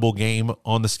last winnable game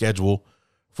on the schedule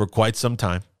for quite some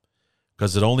time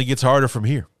because it only gets harder from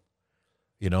here.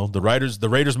 The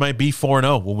Raiders might be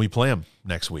 4-0 when we play them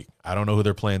next week. I don't know who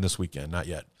they're playing this weekend. Not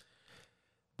yet.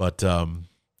 But,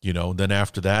 then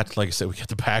after that, like I said, we get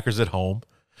the Packers at home.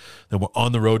 Then we're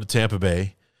on the road to Tampa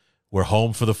Bay. We're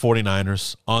home for the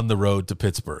 49ers, on the road to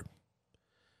Pittsburgh.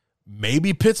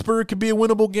 Maybe Pittsburgh could be a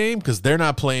winnable game because they're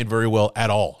not playing very well at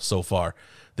all so far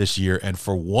this year. And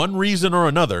for one reason or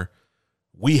another,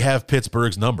 we have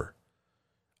Pittsburgh's number.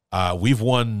 We've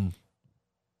won,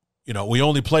 we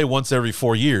only play once every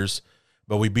 4 years,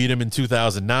 but we beat them in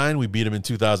 2009. We beat them in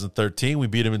 2013. We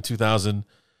beat them in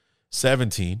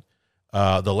 2017.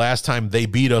 The last time they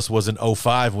beat us was in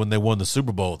 2005 when they won the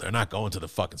Super Bowl. They're not going to the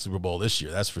fucking Super Bowl this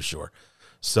year, that's for sure.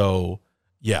 So,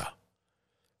 yeah.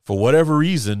 For whatever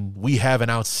reason, we have an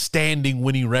outstanding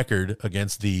winning record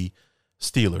against the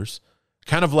Steelers.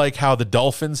 Kind of like how the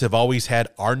Dolphins have always had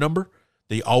our number.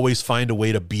 They always find a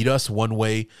way to beat us one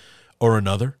way or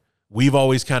another. We've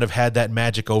always kind of had that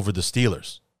magic over the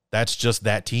Steelers. That's just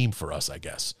that team for us, I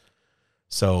guess.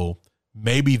 So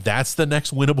maybe that's the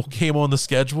next winnable game on the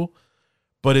schedule.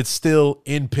 But it's still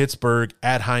in Pittsburgh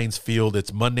at Heinz Field.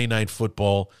 It's Monday Night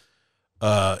Football.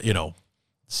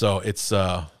 So it's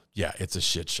it's a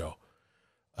shit show.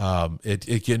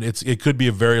 It could be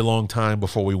a very long time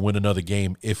before we win another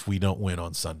game if we don't win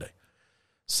on Sunday.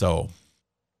 So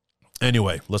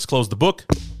anyway, let's close the book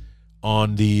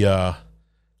on the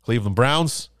Cleveland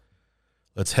Browns.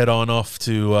 Let's head on off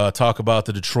to talk about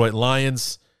the Detroit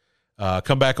Lions.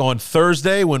 Come back on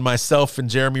Thursday when myself and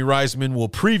Jeremy Reisman will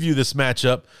preview this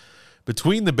matchup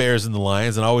between the Bears and the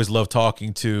Lions. And I always love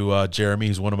talking to Jeremy.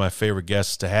 He's one of my favorite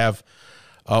guests to have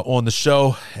on the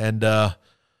show. And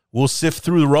we'll sift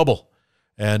through the rubble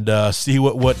and see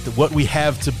what we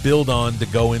have to build on to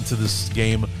go into this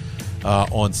game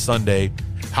on Sunday.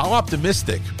 How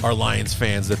optimistic are Lions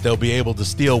fans that they'll be able to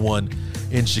steal one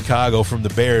in Chicago from the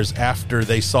Bears after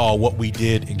they saw what we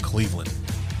did in Cleveland?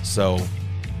 So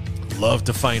love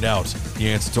to find out the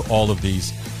answer to all of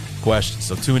these questions.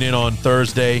 So tune in on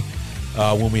Thursday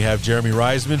when we have Jeremy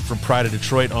Reisman from Pride of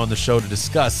Detroit on the show to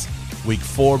discuss Week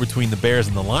 4 between the Bears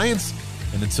and the Lions.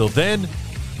 And until then,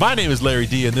 my name is Larry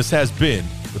D, and this has been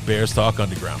the Bears Talk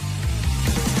Underground.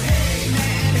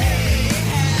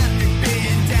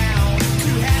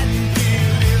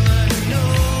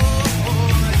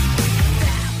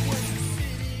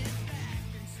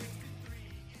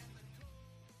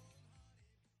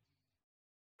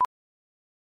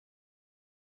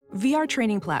 VR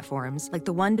training platforms, like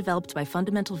the one developed by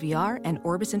Fundamental VR and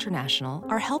Orbis International,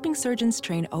 are helping surgeons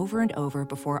train over and over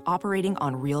before operating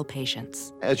on real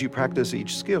patients. As you practice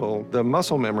each skill, the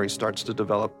muscle memory starts to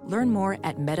develop. Learn more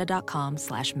at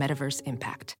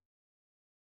meta.com/metaverseimpact.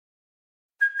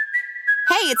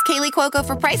 Hey, it's Kaylee Cuoco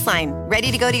for Priceline.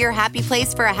 Ready to go to your happy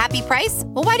place for a happy price?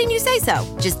 Well, why didn't you say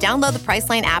so? Just download the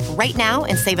Priceline app right now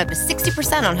and save up to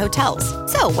 60% on hotels.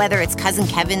 So whether it's Cousin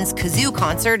Kevin's Kazoo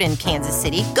Concert in Kansas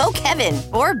City, go Kevin,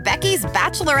 or Becky's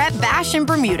Bachelorette Bash in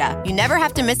Bermuda, you never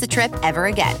have to miss a trip ever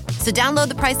again. So download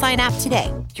the Priceline app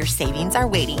today. Your savings are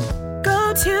waiting.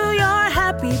 Go to your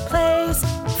happy place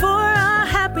for a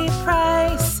happy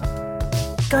price.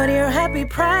 Go to your happy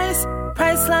price,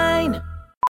 Priceline.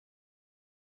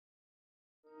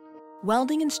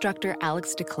 Welding instructor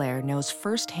Alex DeClaire knows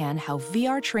firsthand how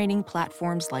VR training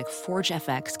platforms like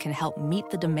ForgeFX can help meet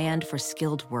the demand for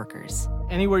skilled workers.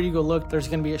 Anywhere you go look, there's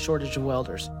going to be a shortage of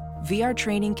welders. VR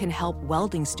training can help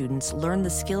welding students learn the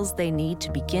skills they need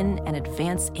to begin and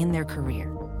advance in their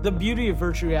career. The beauty of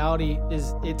virtual reality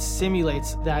is it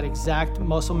simulates that exact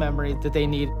muscle memory that they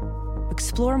need.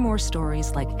 Explore more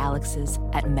stories like Alex's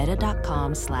at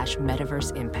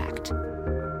meta.com/metaverseimpact.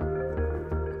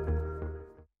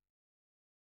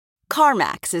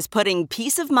 CarMax is putting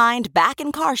peace of mind back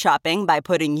in car shopping by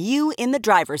putting you in the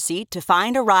driver's seat to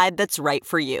find a ride that's right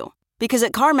for you. Because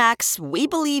at CarMax, we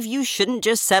believe you shouldn't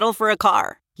just settle for a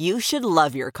car. You should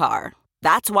love your car.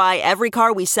 That's why every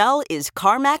car we sell is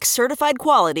CarMax certified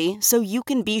quality, so you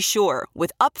can be sure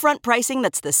with upfront pricing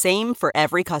that's the same for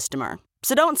every customer.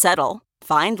 So don't settle.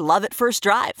 Find love at first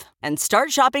drive and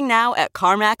start shopping now at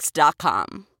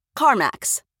CarMax.com.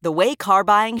 CarMax, the way car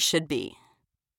buying should be.